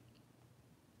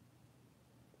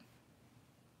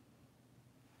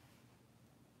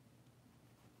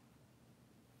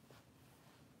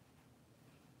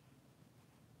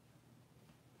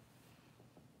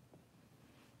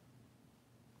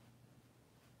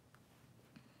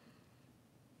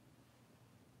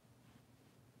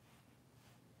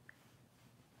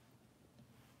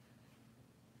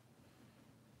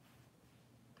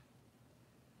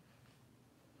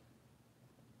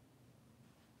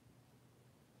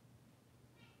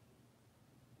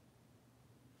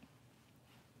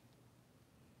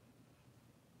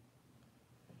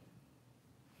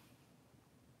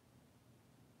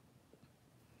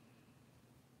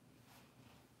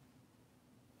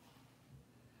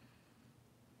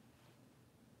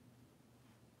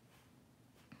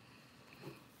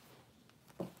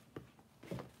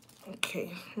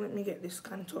 Okay, let me get this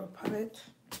contour palette.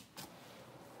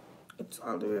 It's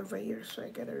all the way over here, so I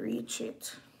gotta reach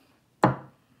it.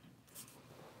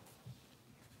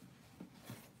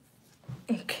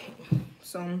 Okay,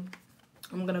 so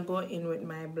I'm gonna go in with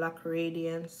my Black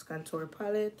Radiance contour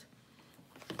palette,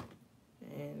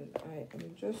 and I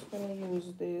am just gonna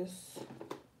use this.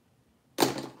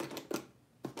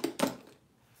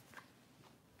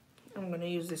 I'm gonna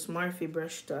use this Morphe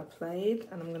brush to apply it,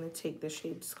 and I'm gonna take the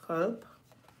shade Sculpt.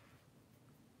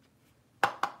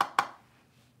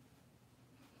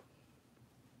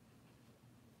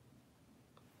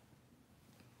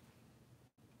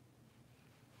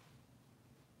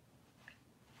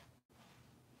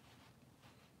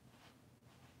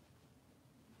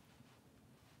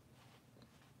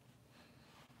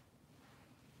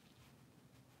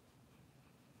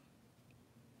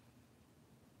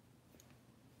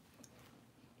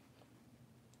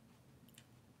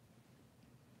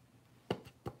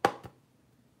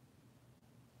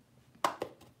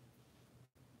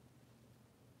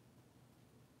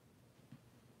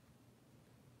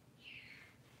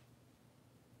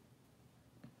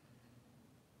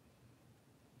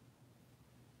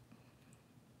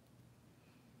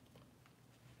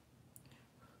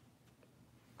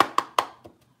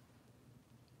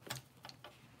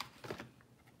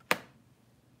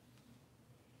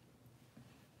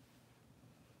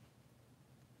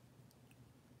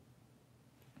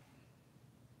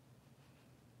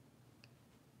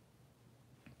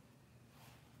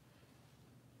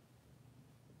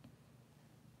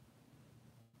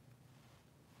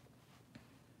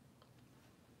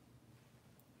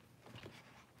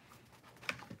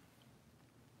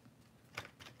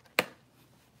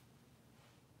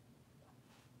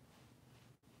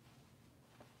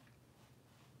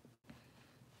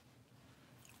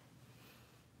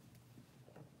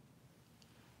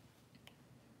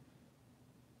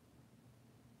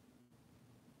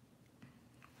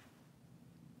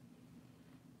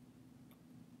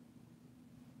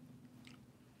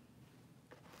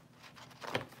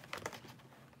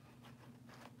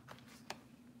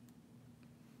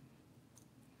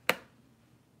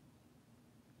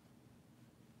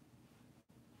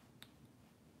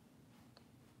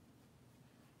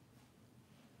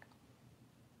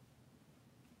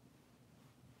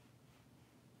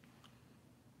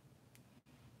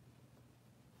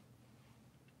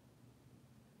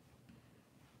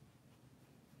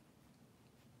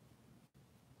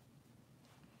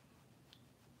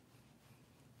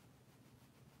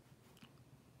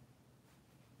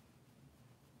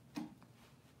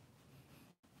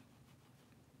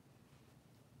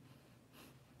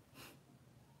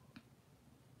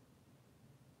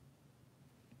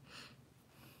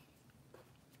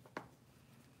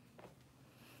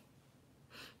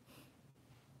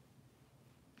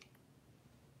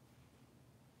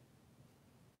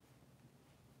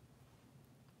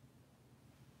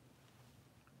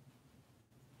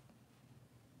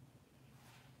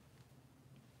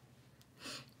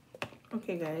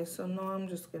 Okay guys, so now I'm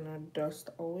just gonna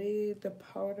dust away the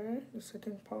powder, the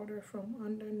setting powder from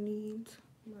underneath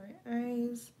my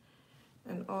eyes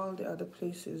and all the other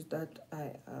places that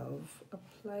I have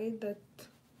applied that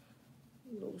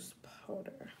loose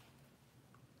powder.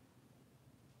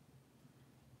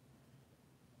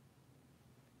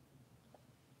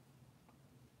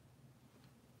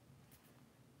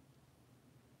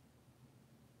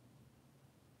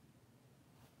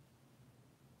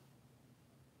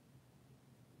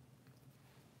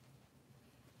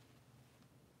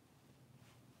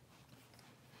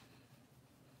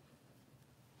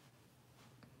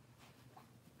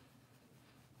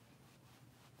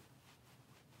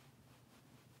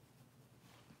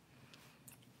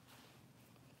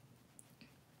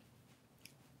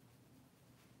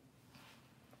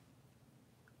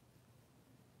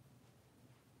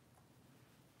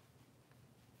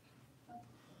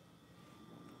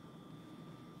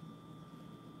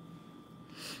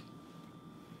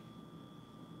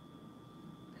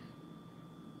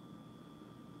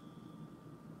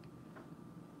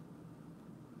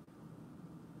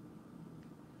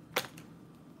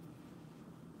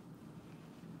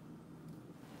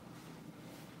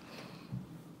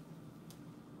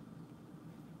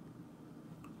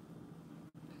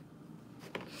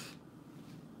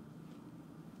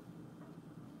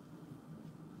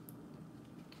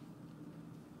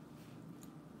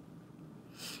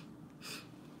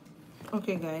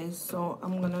 Okay guys, so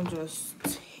I'm gonna just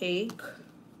take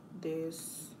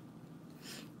this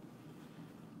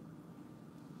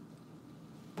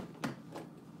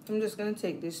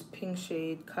pink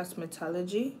shade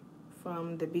Cosmetology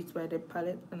from the Beats by Deb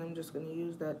palette, and I'm just gonna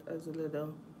use that as a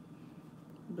little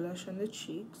blush on the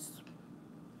cheeks.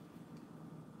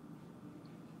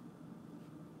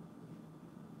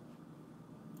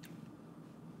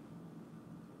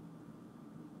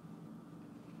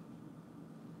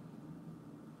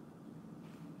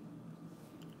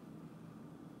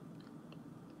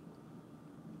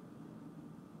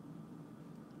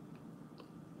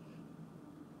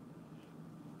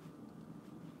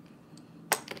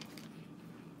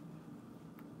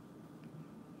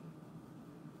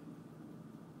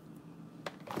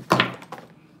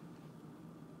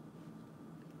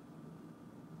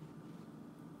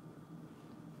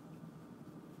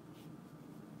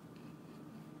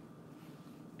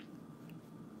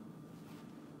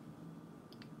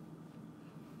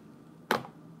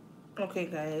 Okay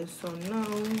guys, so now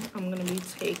I'm gonna be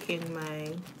taking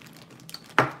my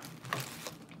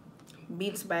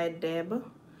Beats by Deb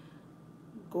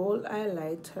gold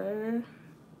highlighter,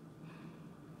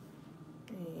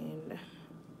 and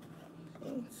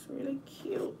it's really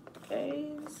cute,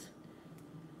 guys.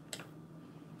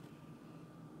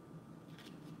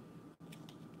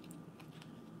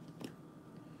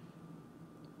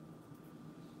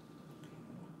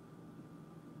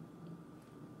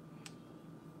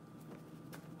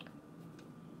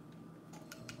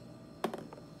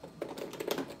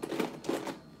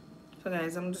 So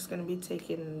guys, I'm just gonna be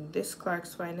taking this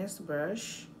Clark's Finest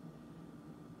brush,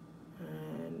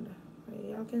 and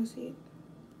y'all can see it,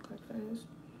 Clark's Finest,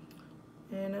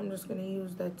 and I'm just gonna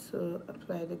use that to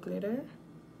apply the glitter.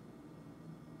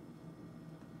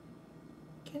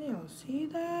 Can y'all see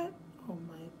that? Oh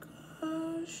my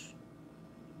gosh,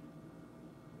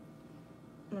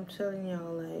 I'm telling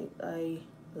y'all, like, I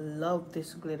love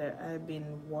this glitter. I've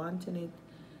been wanting it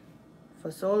for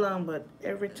so long, but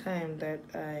every time that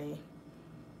I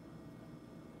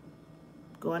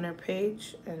go on her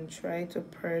page and try to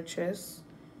purchase,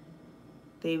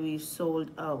 they be sold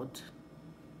out.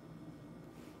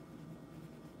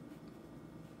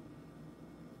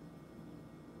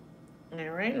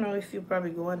 And right now, if you probably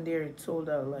go on there, it's sold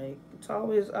out. Like, it's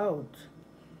always out.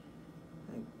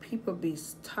 Like, people be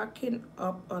stocking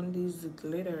up on these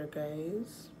glitter,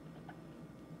 guys.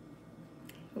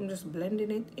 I'm just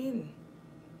blending it in,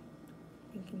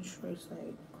 making sure it's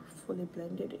like fully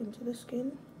blended into the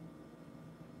skin.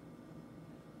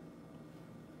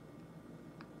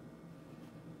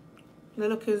 The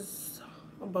look is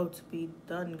about to be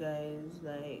done, guys,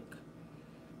 like,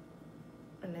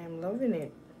 and I'm loving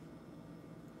it.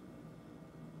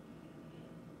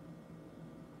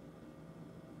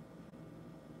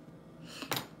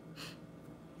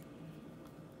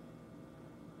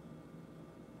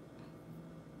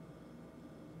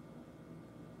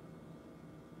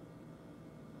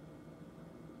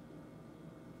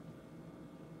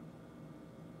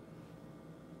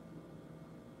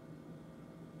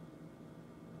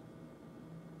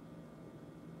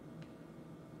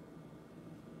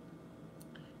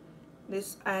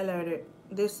 This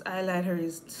eyeliner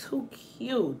is too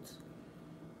cute.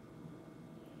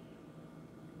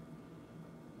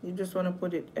 You just want to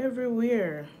put it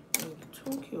everywhere. Like,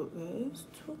 too cute, guys.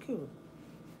 Too cute.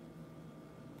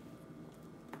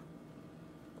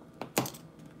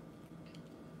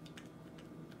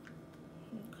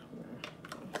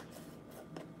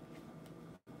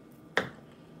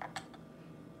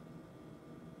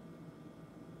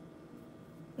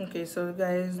 Okay, so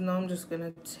guys, now I'm just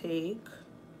gonna take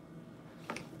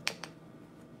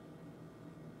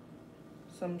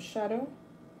some shadow.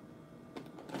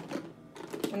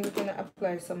 I'm just gonna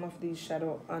apply some of these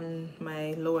shadow on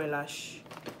my lower lash,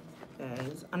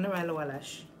 guys, under my lower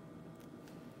lash.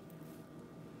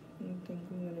 I think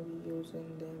I'm gonna be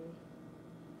using them.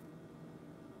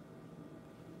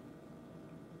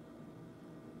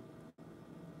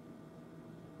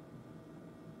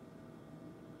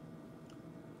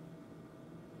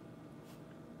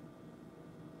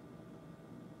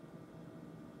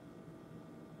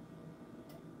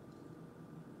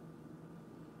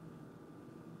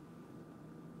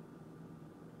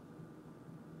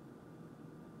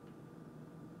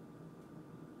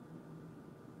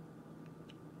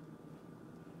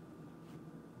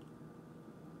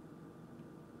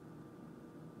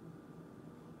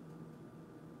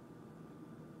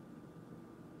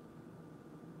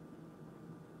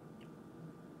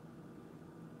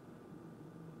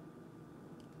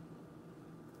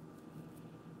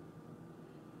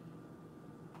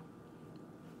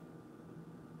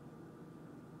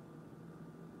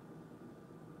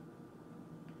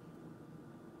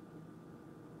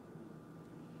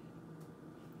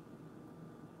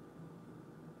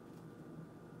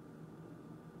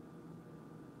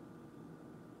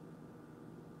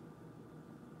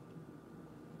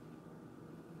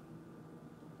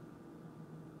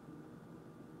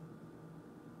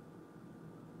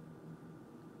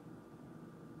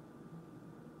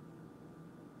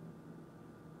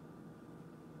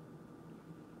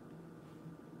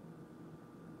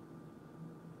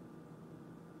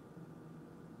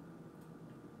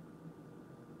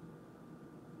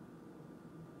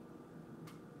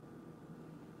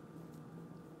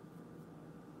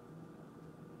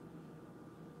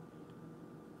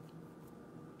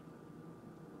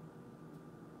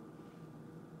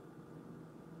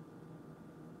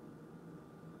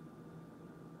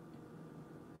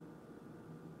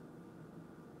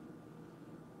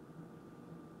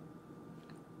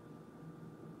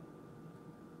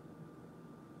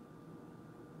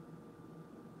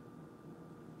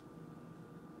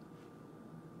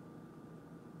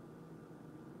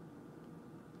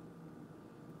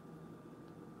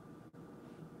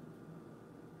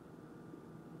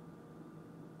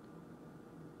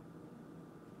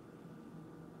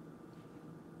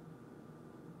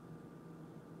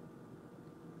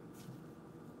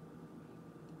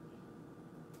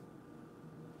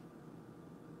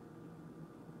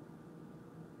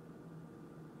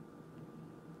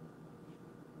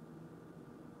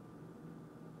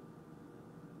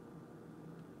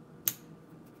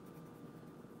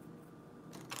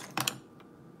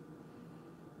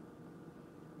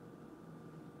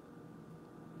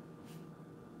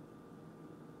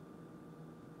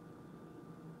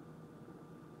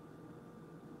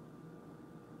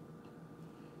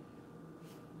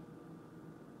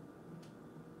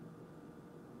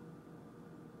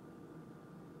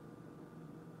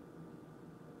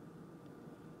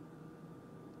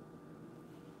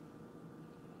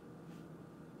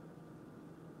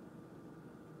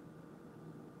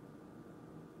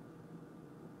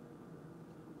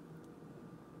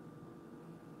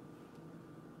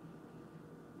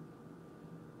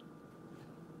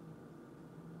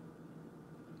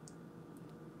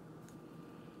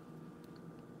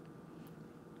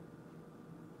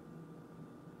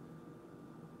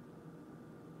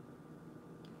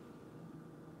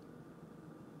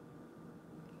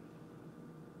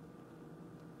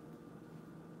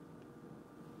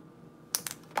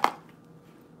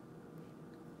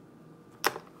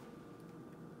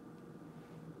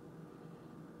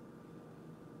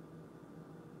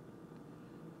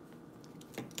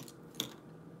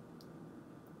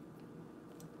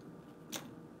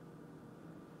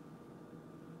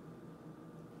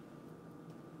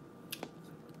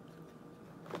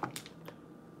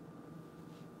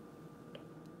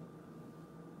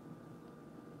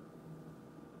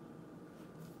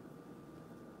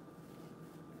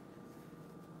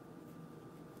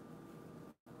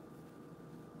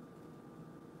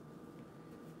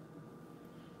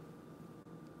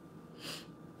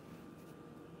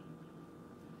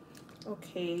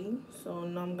 Okay, so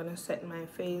now I'm gonna set my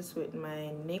face with my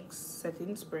NYX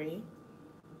setting spray.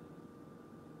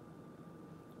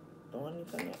 Don't want it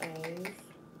on your eyes.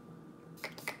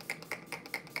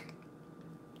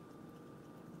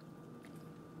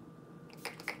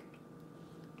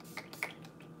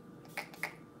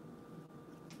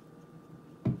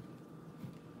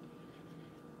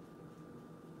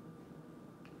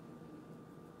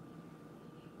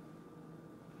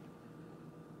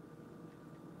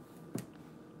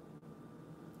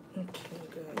 Okay,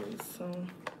 guys, so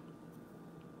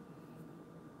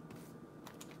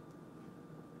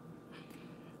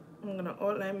I'm gonna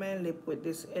outline my lip with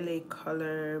this LA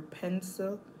Color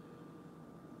pencil.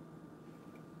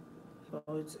 So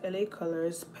it's LA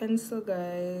Colors pencil,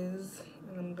 guys,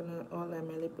 and I'm gonna outline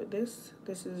my lip with this.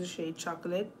 This is the shade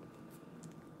Chocolate.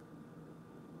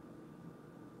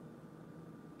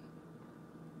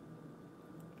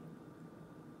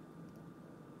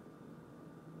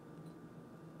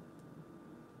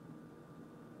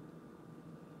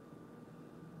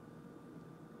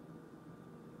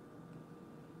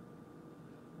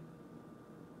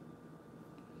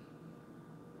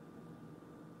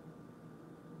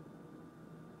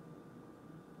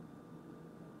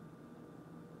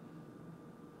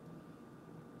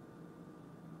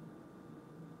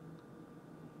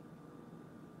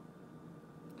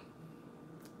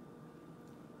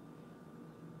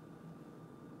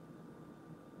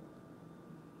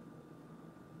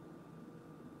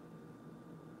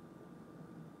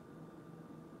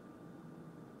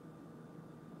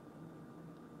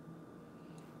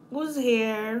 Who's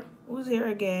here? Who's here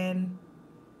again?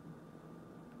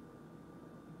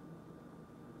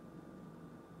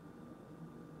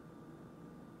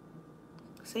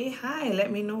 Say hi. Let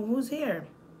me know who's here.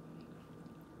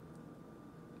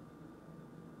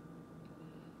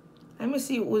 Let me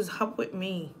see who's up with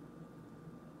me.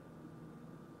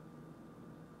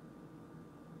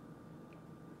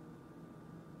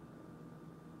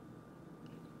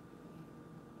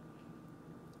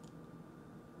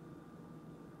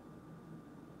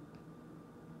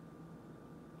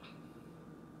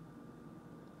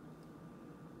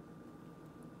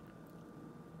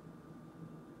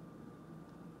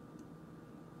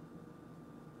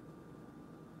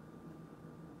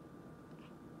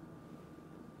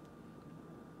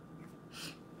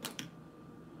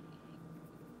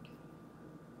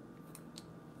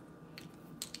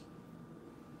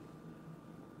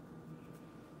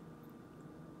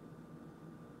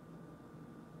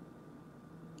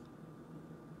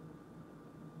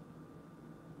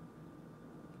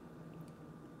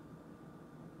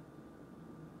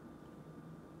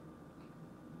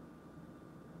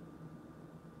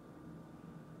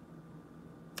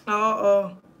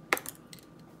 Oh,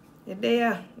 you're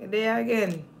there. You're there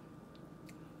again.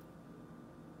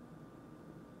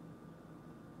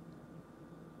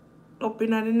 Up in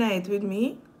the night with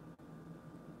me.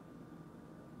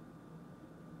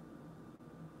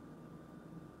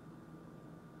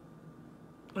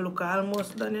 Look,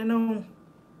 almost done, you know.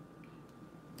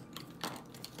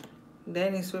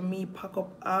 Then it's when me pack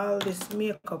up all this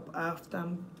makeup after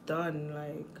I'm done.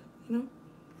 Like, you know,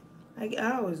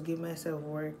 I always give myself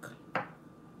work.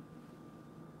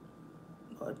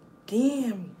 But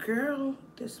damn, girl,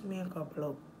 this makeup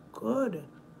look good.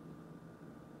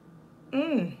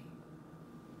 So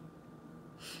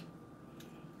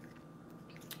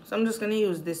I'm just gonna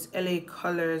use this LA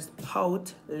Colors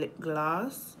Pout lip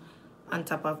gloss on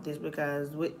top of this,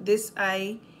 because with this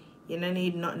eye, you don't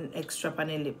need nothing extra on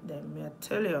the lip then, I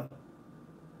tell you.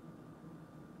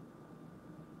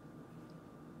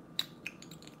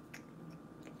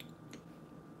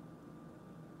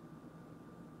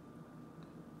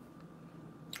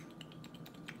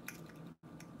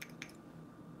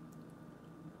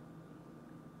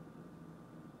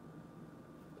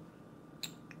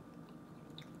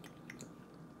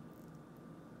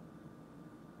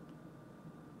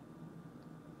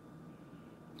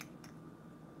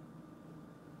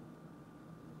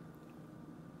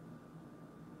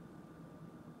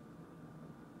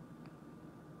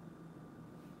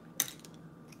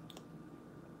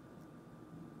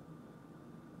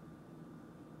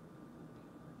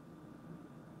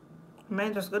 I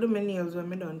might just go to my nails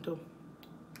when I'm done too.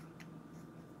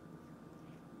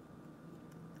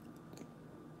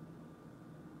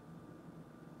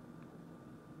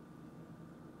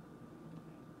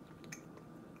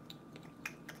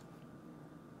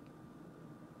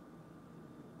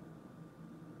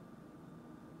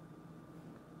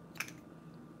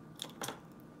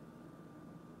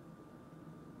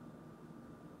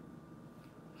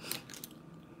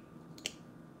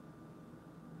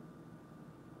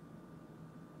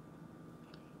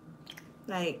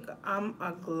 Like, I'm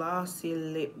a glossy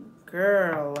lip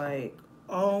girl. Like,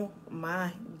 oh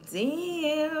my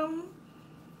damn.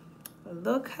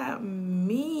 Look at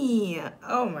me.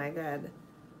 Oh my god.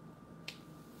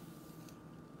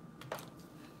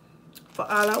 For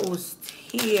all of who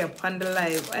stay upon the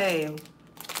live, hey,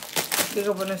 big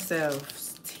up on yourself.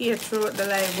 Stay throughout the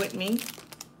live with me.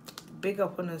 Big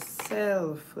up on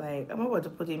yourself. Like, I'm about to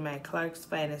put in my Clark's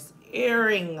Finest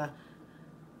earring.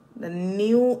 The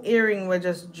new earring we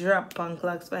just dropped on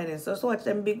Clark's Finest. Just watch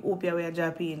them big oopia we are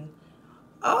dropping.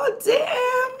 Oh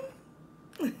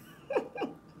damn!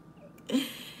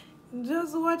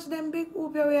 Just watch them big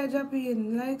oopia we are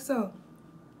dropping. Like so.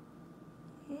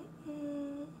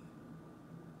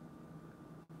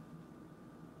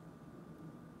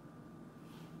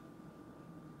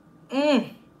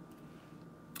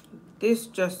 This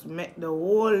just make the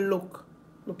whole look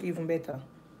even better.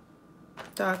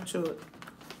 Dark truth.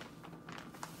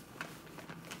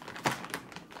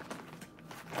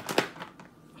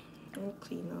 I'll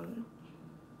clean all.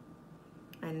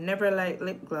 I never like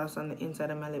lip gloss on the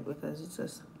inside of my lip because it's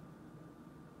just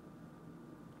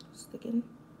sticking.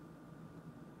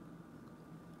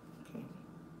 Okay.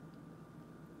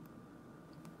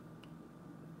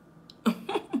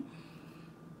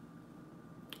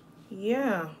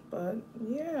 Yeah, but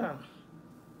yeah.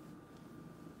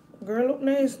 Girl look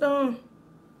nice though.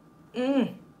 Now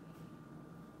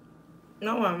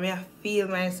I may feel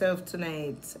myself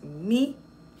tonight. Me,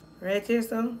 right here,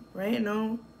 so right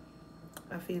now,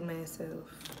 I feel myself.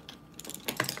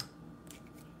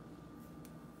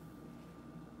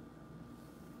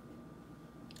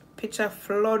 Picture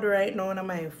flood right now on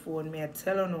my phone. Me I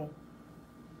tell you no.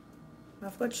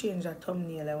 I've got to change the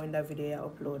thumbnail when the video I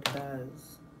upload,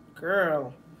 cause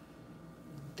girl,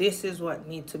 this is what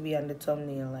needs to be on the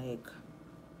thumbnail. Like,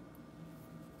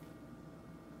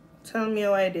 tell me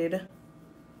how I did.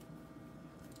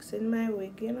 It's in my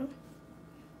wig, you know.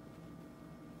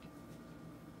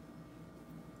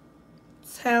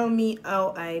 Tell me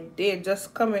how I did.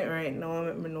 Just comment right now and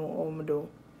let me know how I do.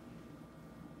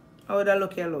 How that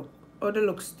look here look? How the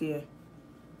look stay?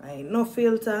 Like, no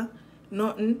filter,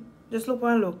 nothing. Just look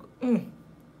and look.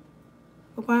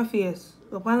 Look on face.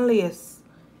 Look on lace.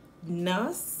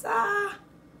 No, sir.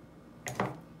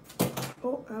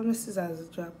 Oh, I missed scissors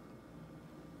drop.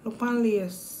 Look on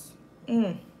lace.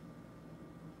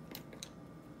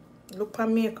 Look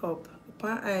on makeup. Look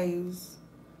on eyes.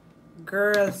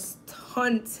 Girl,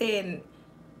 stunting.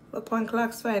 Look on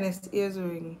Clark's Finest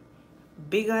earring.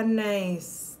 Big and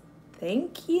nice.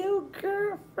 Thank you,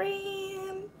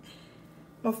 girlfriend.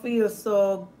 I feel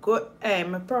so good. Hey,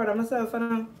 I'm proud of myself and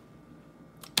I'm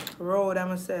proud of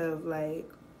myself. Like,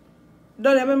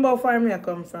 don't remember how far me I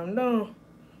come from, don't.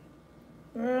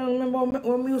 Remember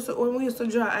when we used to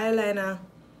draw eyeliner,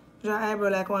 draw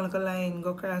eyebrow like one little line, go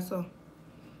across so.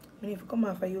 I need to come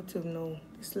off of YouTube now.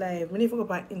 This live. I need to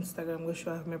go on Instagram, go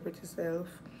show off my pretty self.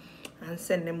 And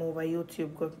send them over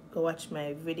YouTube, go watch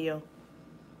my video.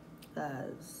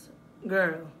 Cause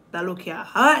girl, that look here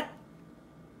hot.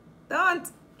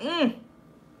 Don't.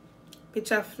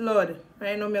 Picture flood.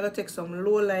 Right now, I'm going to take some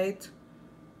low light.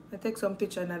 I take some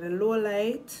picture now the low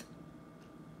light.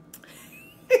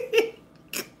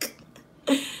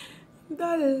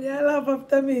 Darling, you laugh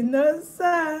after me. No,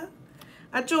 sir.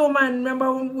 I told man,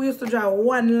 remember when we used to draw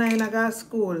one line at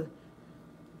school?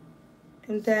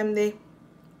 In time there.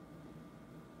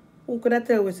 Who could I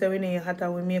tell we say we need hot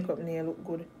and we makeup nail look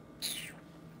good?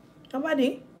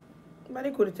 Nobody.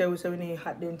 Nobody could tell we say we need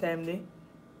hot them time there.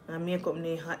 And makeup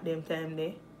need hot them time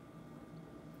there.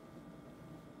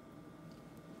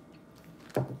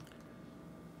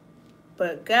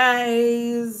 But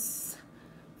guys,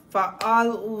 for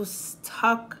all who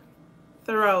stuck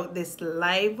throughout this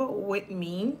live with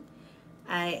me,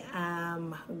 I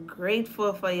am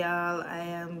grateful for y'all. I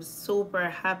am super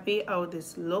happy how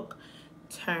this look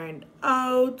turned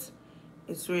out.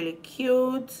 It's really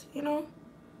cute, you know.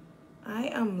 I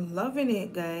am loving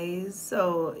it, guys.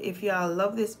 So if y'all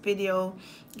love this video,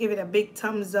 give it a big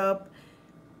thumbs up.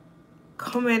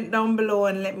 Comment down below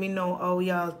and let me know how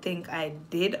y'all think I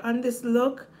did on this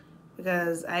look,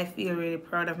 because I feel really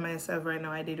proud of myself right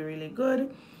now. I did really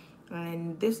good.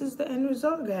 And this is the end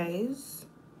result, guys.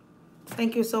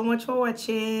 Thank you so much for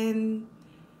watching.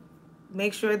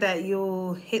 Make sure that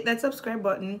you hit that subscribe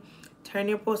button. Turn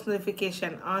your post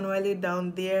notification on while you're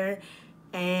down there.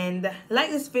 And like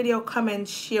this video, comment,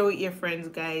 share with your friends,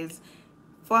 guys.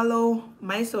 Follow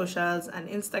my socials on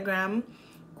Instagram,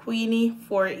 Queenie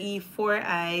 4E 4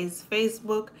 Eyes,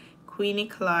 Facebook, Queenie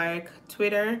Clarke,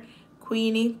 Twitter,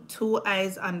 Queenie 2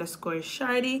 Eyes _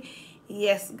 Shardy.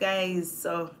 Yes, guys,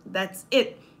 so that's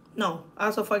it. No,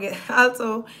 also forget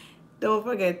also don't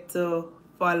forget to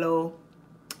follow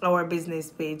our business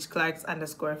page,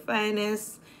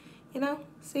 Clarks_finest. You know,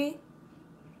 see,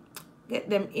 get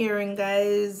them earring,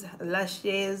 guys,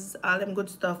 lashes, all them good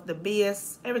stuff, the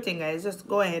base, everything, guys. Just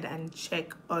go ahead and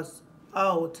check us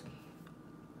out.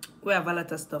 We have a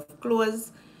lot of stuff,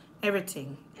 clothes,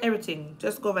 everything.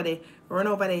 Just go over there, run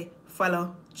over there,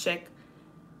 follow, check,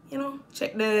 you know,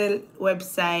 check the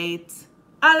website,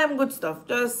 all them good stuff.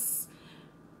 Just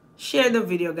share the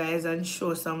video, guys, and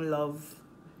show some love.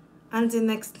 Until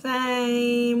next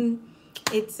time,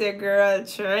 it's your girl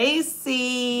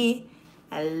Tracy.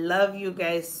 I love you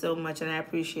guys so much and I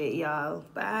appreciate y'all.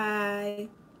 Bye.